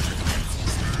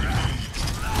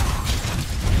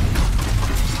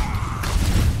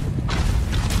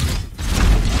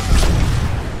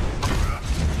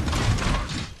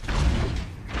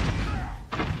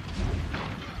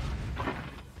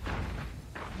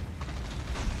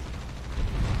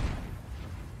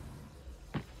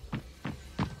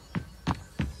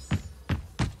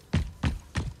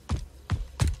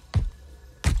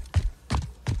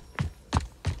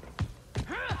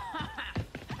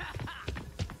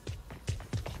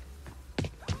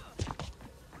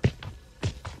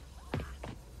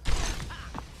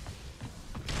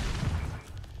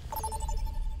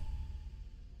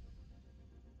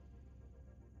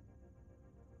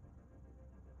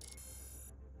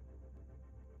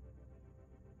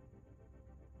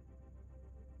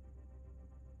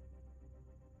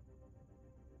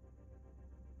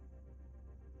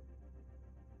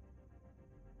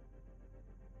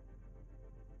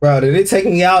 Bro, did it take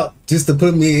me out just to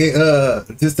put me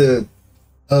just to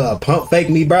pump fake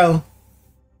me, bro?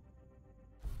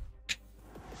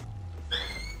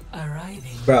 Arriving.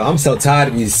 Bro, I'm so tired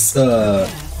of these King of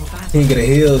the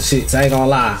Hill shit. I ain't gonna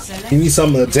lie. Give me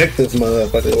some objectives,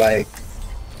 motherfucker. Like,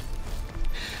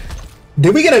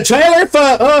 Did we get a trailer for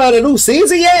the new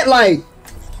season yet? Like,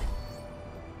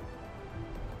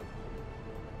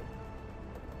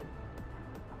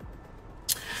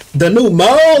 the new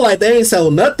mode, like they ain't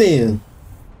sold nothing.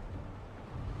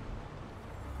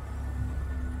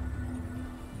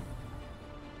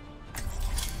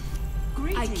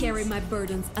 I carry my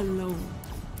burdens alone.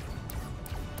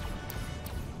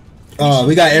 Oh,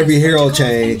 we got every hero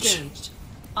change. Engaged.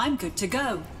 I'm good to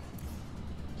go.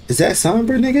 Is that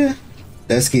Somber, nigga?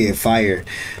 That's getting fired.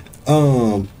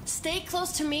 Stay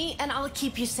close to me and I'll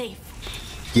keep you safe.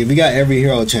 Yeah, we got every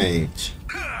hero change.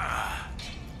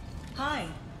 Hi.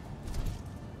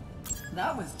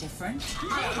 That was different.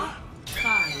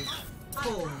 5,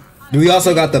 4. We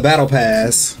also got the battle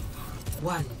pass.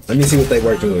 1. Let me see what they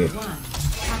working with.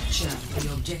 Capture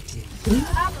the objective.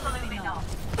 Absolutely not.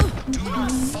 Do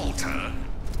not falter,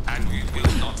 and we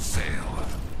will not fail.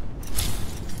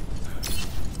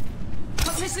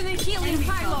 Positioning healing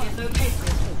pylon.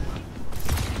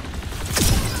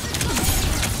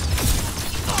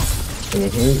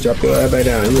 Drop your ass back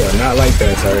down. You are not like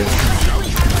that, sir.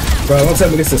 Bro, don't tell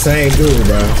me this the same dude,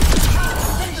 bro.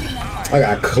 I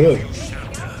got cooked.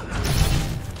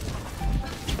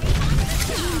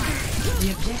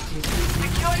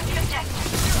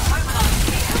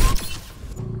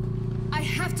 I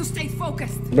have to stay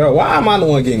focused. Bro, why am I the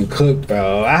one getting cooked,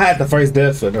 bro? I had the first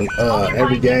death for them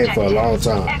every game for a long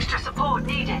time. Extra support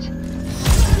needed.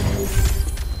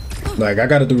 Like, I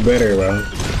gotta do better, bro.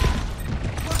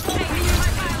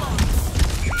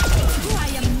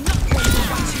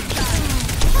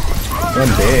 I'm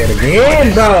dead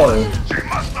again, bro.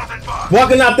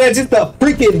 Walking out there just to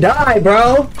freaking die,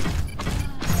 bro.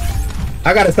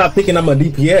 I gotta stop thinking I'm a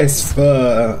DPS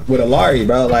with a Lari,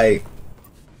 bro. Like,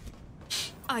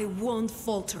 I won't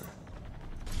falter.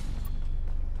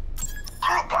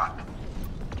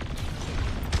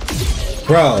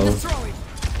 bro,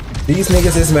 these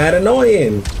niggas is mad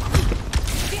annoying.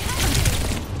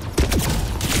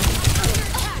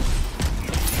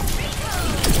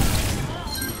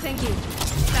 Thank you.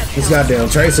 This goddamn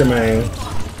Tracer, man.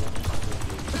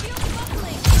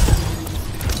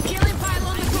 Healing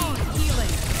pylon deployed.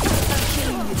 Healing.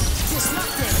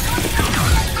 Disrupted.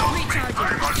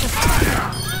 Recharging.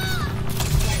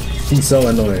 She's so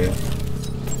annoying.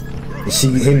 And she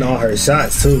hitting all her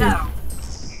shots too.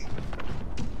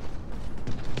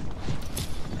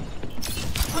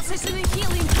 Positioning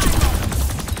healing pylon.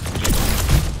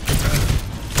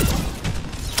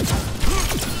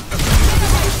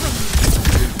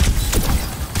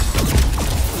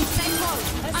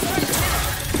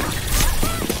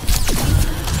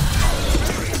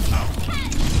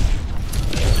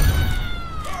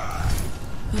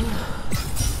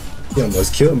 You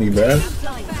almost killed me, bro.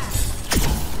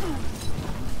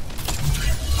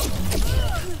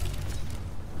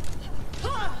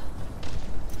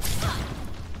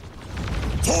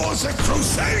 For the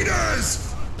Crusaders!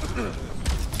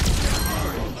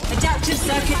 Adaptive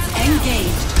circuits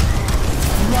engaged.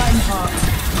 Reinhardt.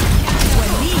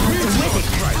 When we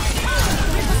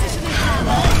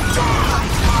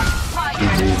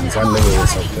GG's, I knew it was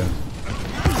something.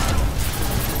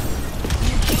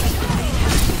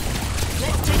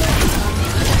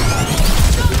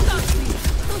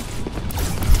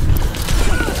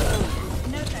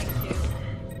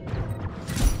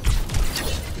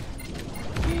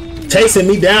 Chasing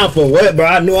me down for what, bro?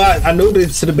 I knew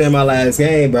this should have been my last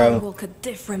game, bro. Walk a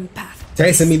different path.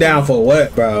 Chasing me down for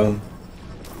what, bro?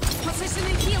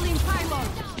 Positioning healing pylon.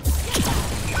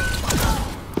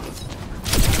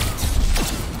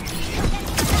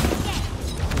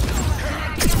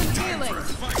 Healing.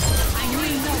 I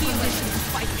need no permission to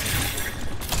fight.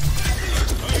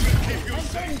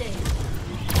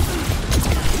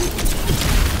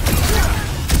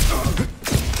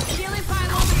 Healing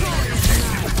pylon deployed.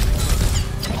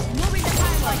 Moving the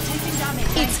pylon, taking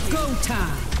damage. It's go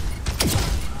time.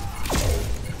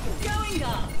 Going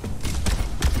up.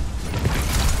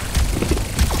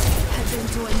 I've been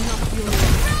to enough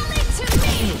units. Roll it to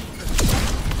me.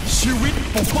 Shirit,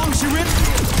 Bong Shirit.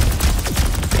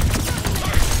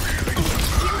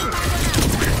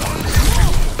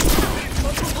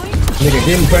 Nigga,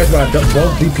 getting pressed by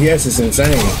both DPS is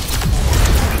insane.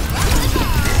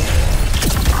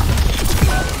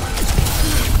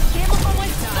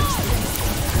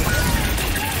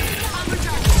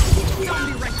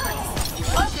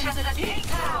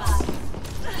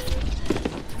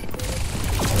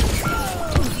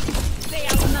 They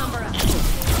outnumber us.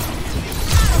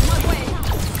 Out of my way.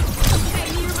 Stay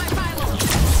near my pylon.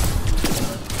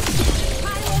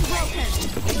 Pylon broken.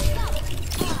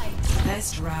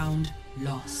 Best round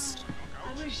lost. I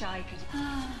wish I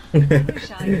could.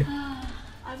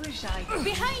 I wish I.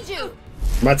 Behind you.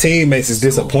 My teammates is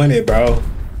disappointed, bro.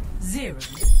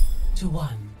 0-1.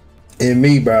 In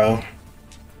me, bro.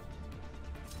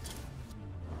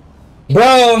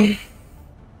 Bro,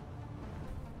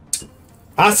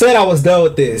 I said I was done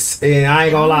with this, and I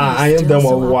ain't gonna lie, I am done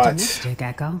with Overwatch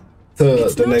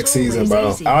to the next season,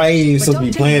 bro. I ain't even supposed to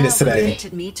be playing this today.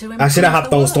 I should have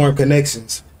hopped on Storm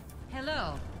Connections.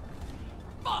 Hello.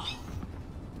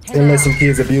 And let some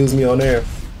kids abuse me on there.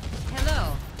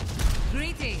 Hello.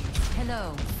 Greetings.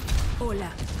 Hello.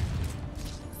 Hola.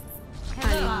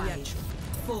 Hello.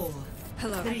 4,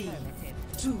 Hello. 3,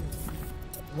 2,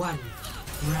 1.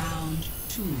 Round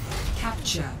 2.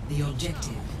 Capture the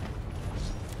objective.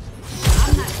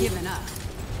 I'm not giving up.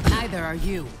 Neither are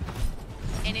you.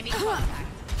 Enemy contact.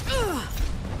 Clear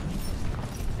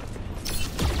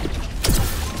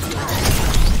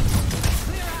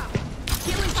out.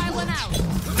 Killing by one out.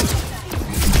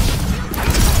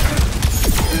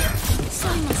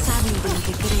 Soy más sabio de lo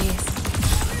que crees.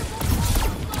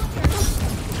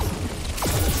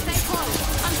 Stay close.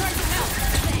 I'm trying to help.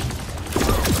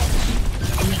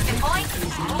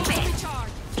 Move it.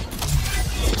 Charge.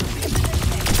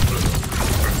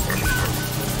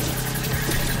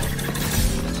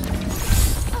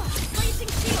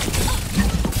 Placing shield.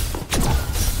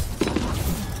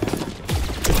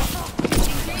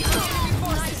 Engage the enemy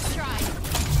force. Nice try.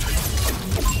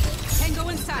 Tango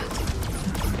in sight.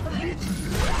 Breaking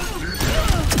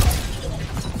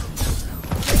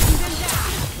them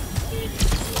down.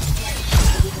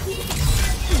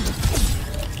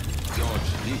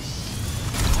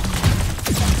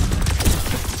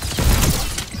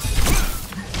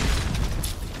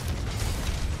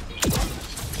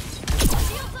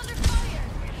 Shield's under fire.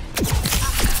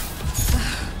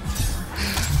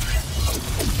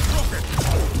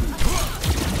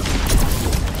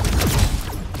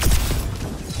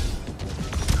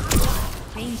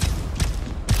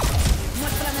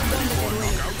 Muéstrame dónde te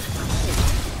duele.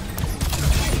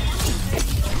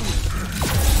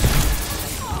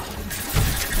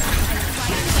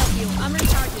 I'm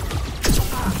recharging.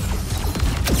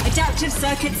 Adaptive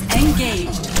circuits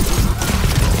engaged.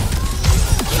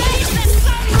 Face the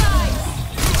sunrise.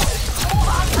 Move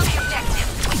on to the objective.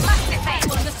 We must defend.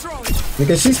 On the throne.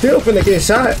 Because she's still finna get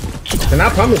shot. And I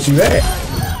promise you that.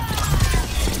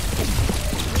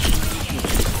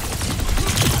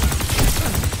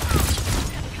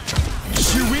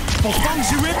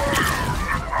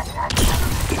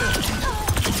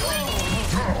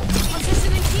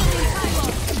 Positioning healing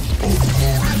pylon.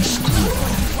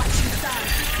 Watch you die.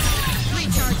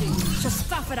 Recharging. Just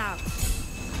stuff it out.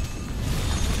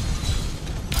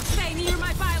 Stay near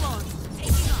my pylon.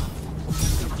 Taking off.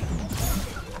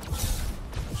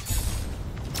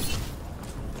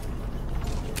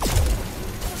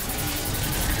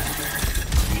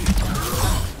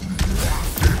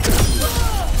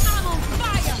 I'm on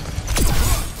fire.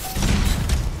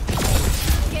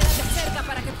 Quédate cerca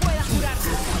para que pueda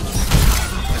curarse.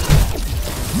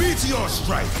 Meteor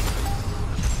strike.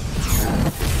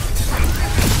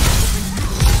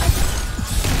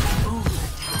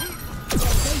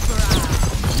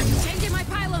 Changing my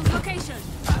pylon's location.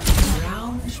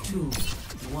 Round 2,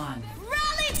 1.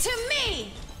 Rally to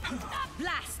me.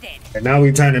 Blasted. And now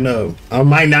we turning up. I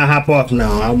might not hop off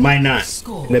now. I might not.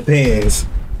 Depends.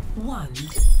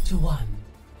 1-1.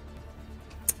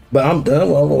 But I'm done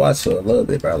with Overwatch for a little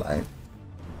bit, bro. Like,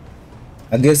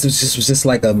 I guess it was just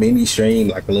like a mini stream,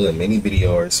 like a little mini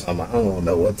video or something. I don't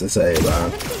know what to say, bro.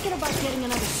 I've been thinking about getting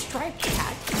another stripe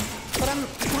cat, but I'm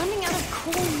running out of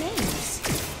cool names.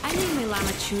 I named my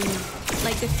Lmao,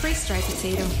 like the free stripe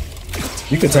potato.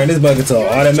 You can turn this bugger to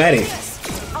automatic.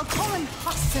 I'll call him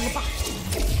Hasselbach.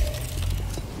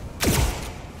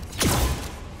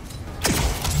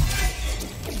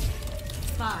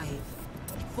 5,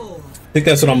 4, I think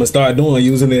that's what I'm gonna start doing,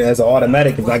 using it as an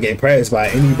automatic if I get pressed by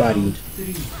anybody.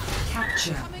 3.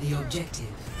 Capture the objective.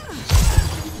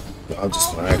 I'm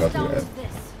just I ain't gonna do that.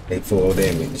 Take full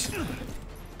damage.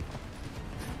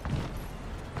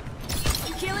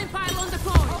 Killing pylon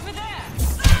deployed. Over there.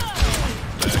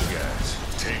 Bad guys.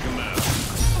 Take them out.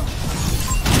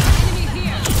 Enemy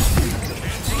here.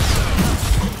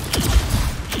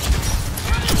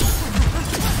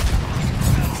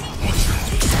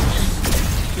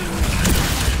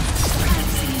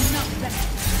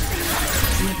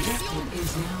 The objective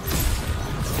is now.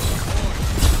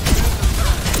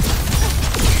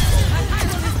 My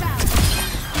pylon is down.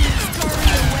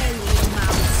 Scurry away, little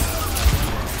mouse.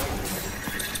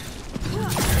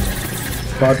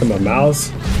 Part of my mouse.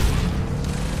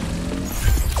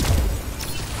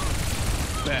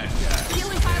 Bad guys.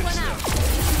 Healing pylon out.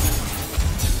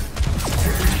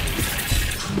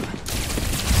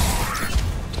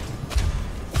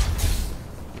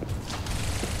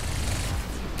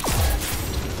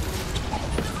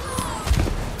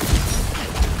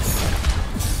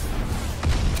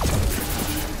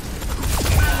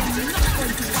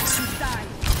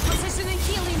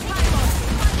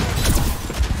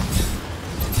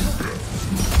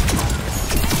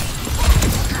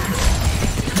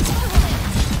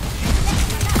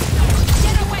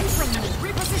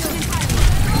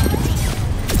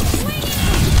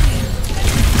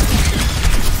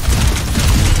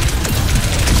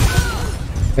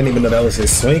 Didn't even know that was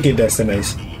his swinging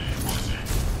destination.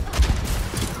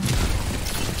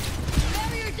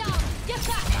 Barrier down. Get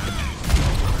back.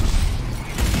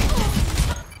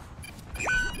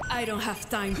 I don't have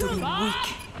time to be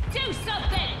weak. Do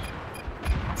something.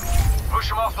 Push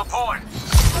him off the point.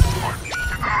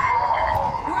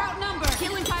 We're outnumbered.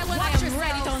 Killing pilot. I am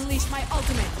ready to unleash my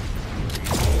ultimate.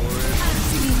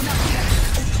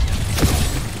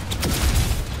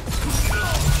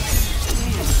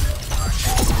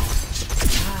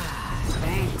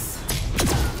 Thanks.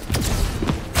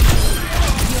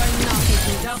 You are not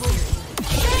getting double.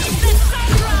 Face the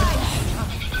sunrise.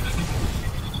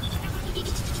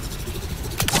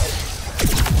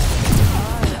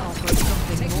 I'll offer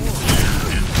something more.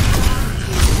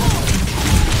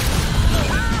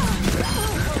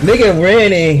 Nigga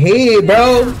ran in here,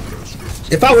 bro.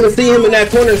 If I would have seen him in that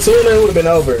corner sooner, it would have been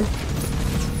over.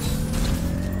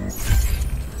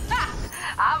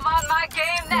 I'm on my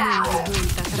game now.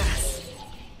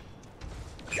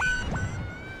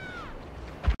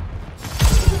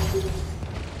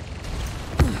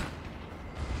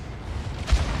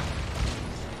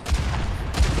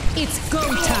 It's go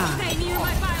time. Stay near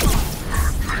my pylon.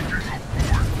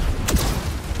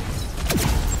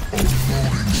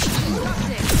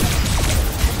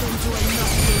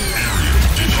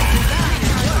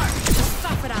 Just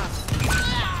stop it out.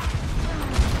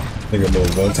 Nigga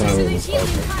moved one time and was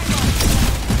over.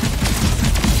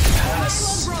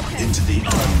 Pass into the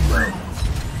unknown.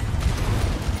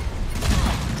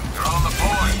 They're on the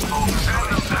point.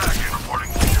 Send us back and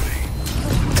reporting duty.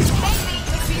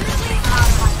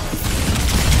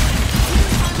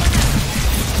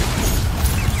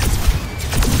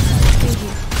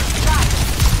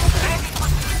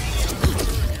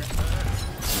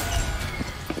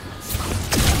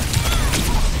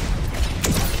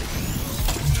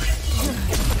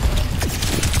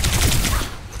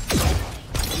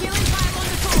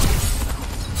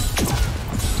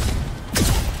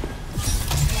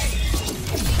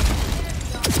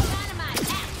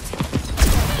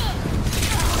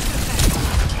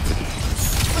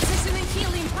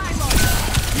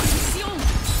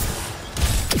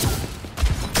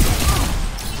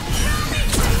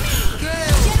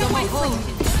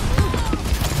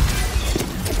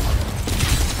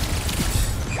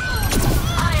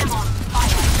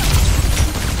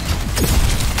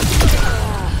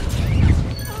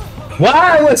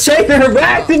 Why was shaking her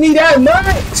back to me that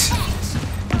much?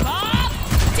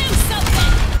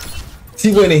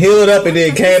 She went and healed up and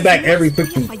then came back every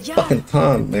fucking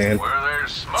time, man. Where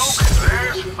there's smoke,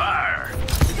 there's fire.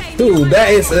 Dude, that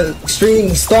is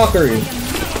extreme stalkery.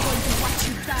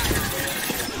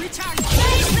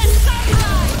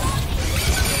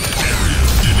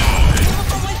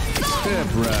 Step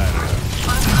rider.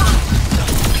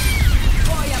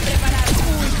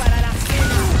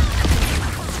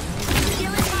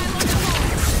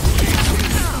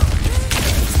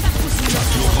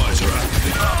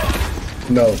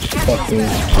 No fucking way.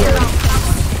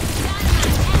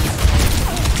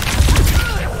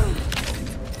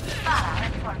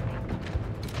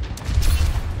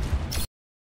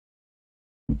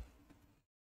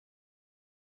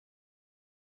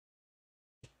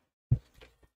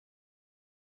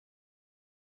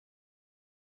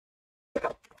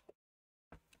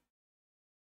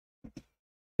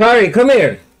 Kari, come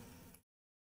here.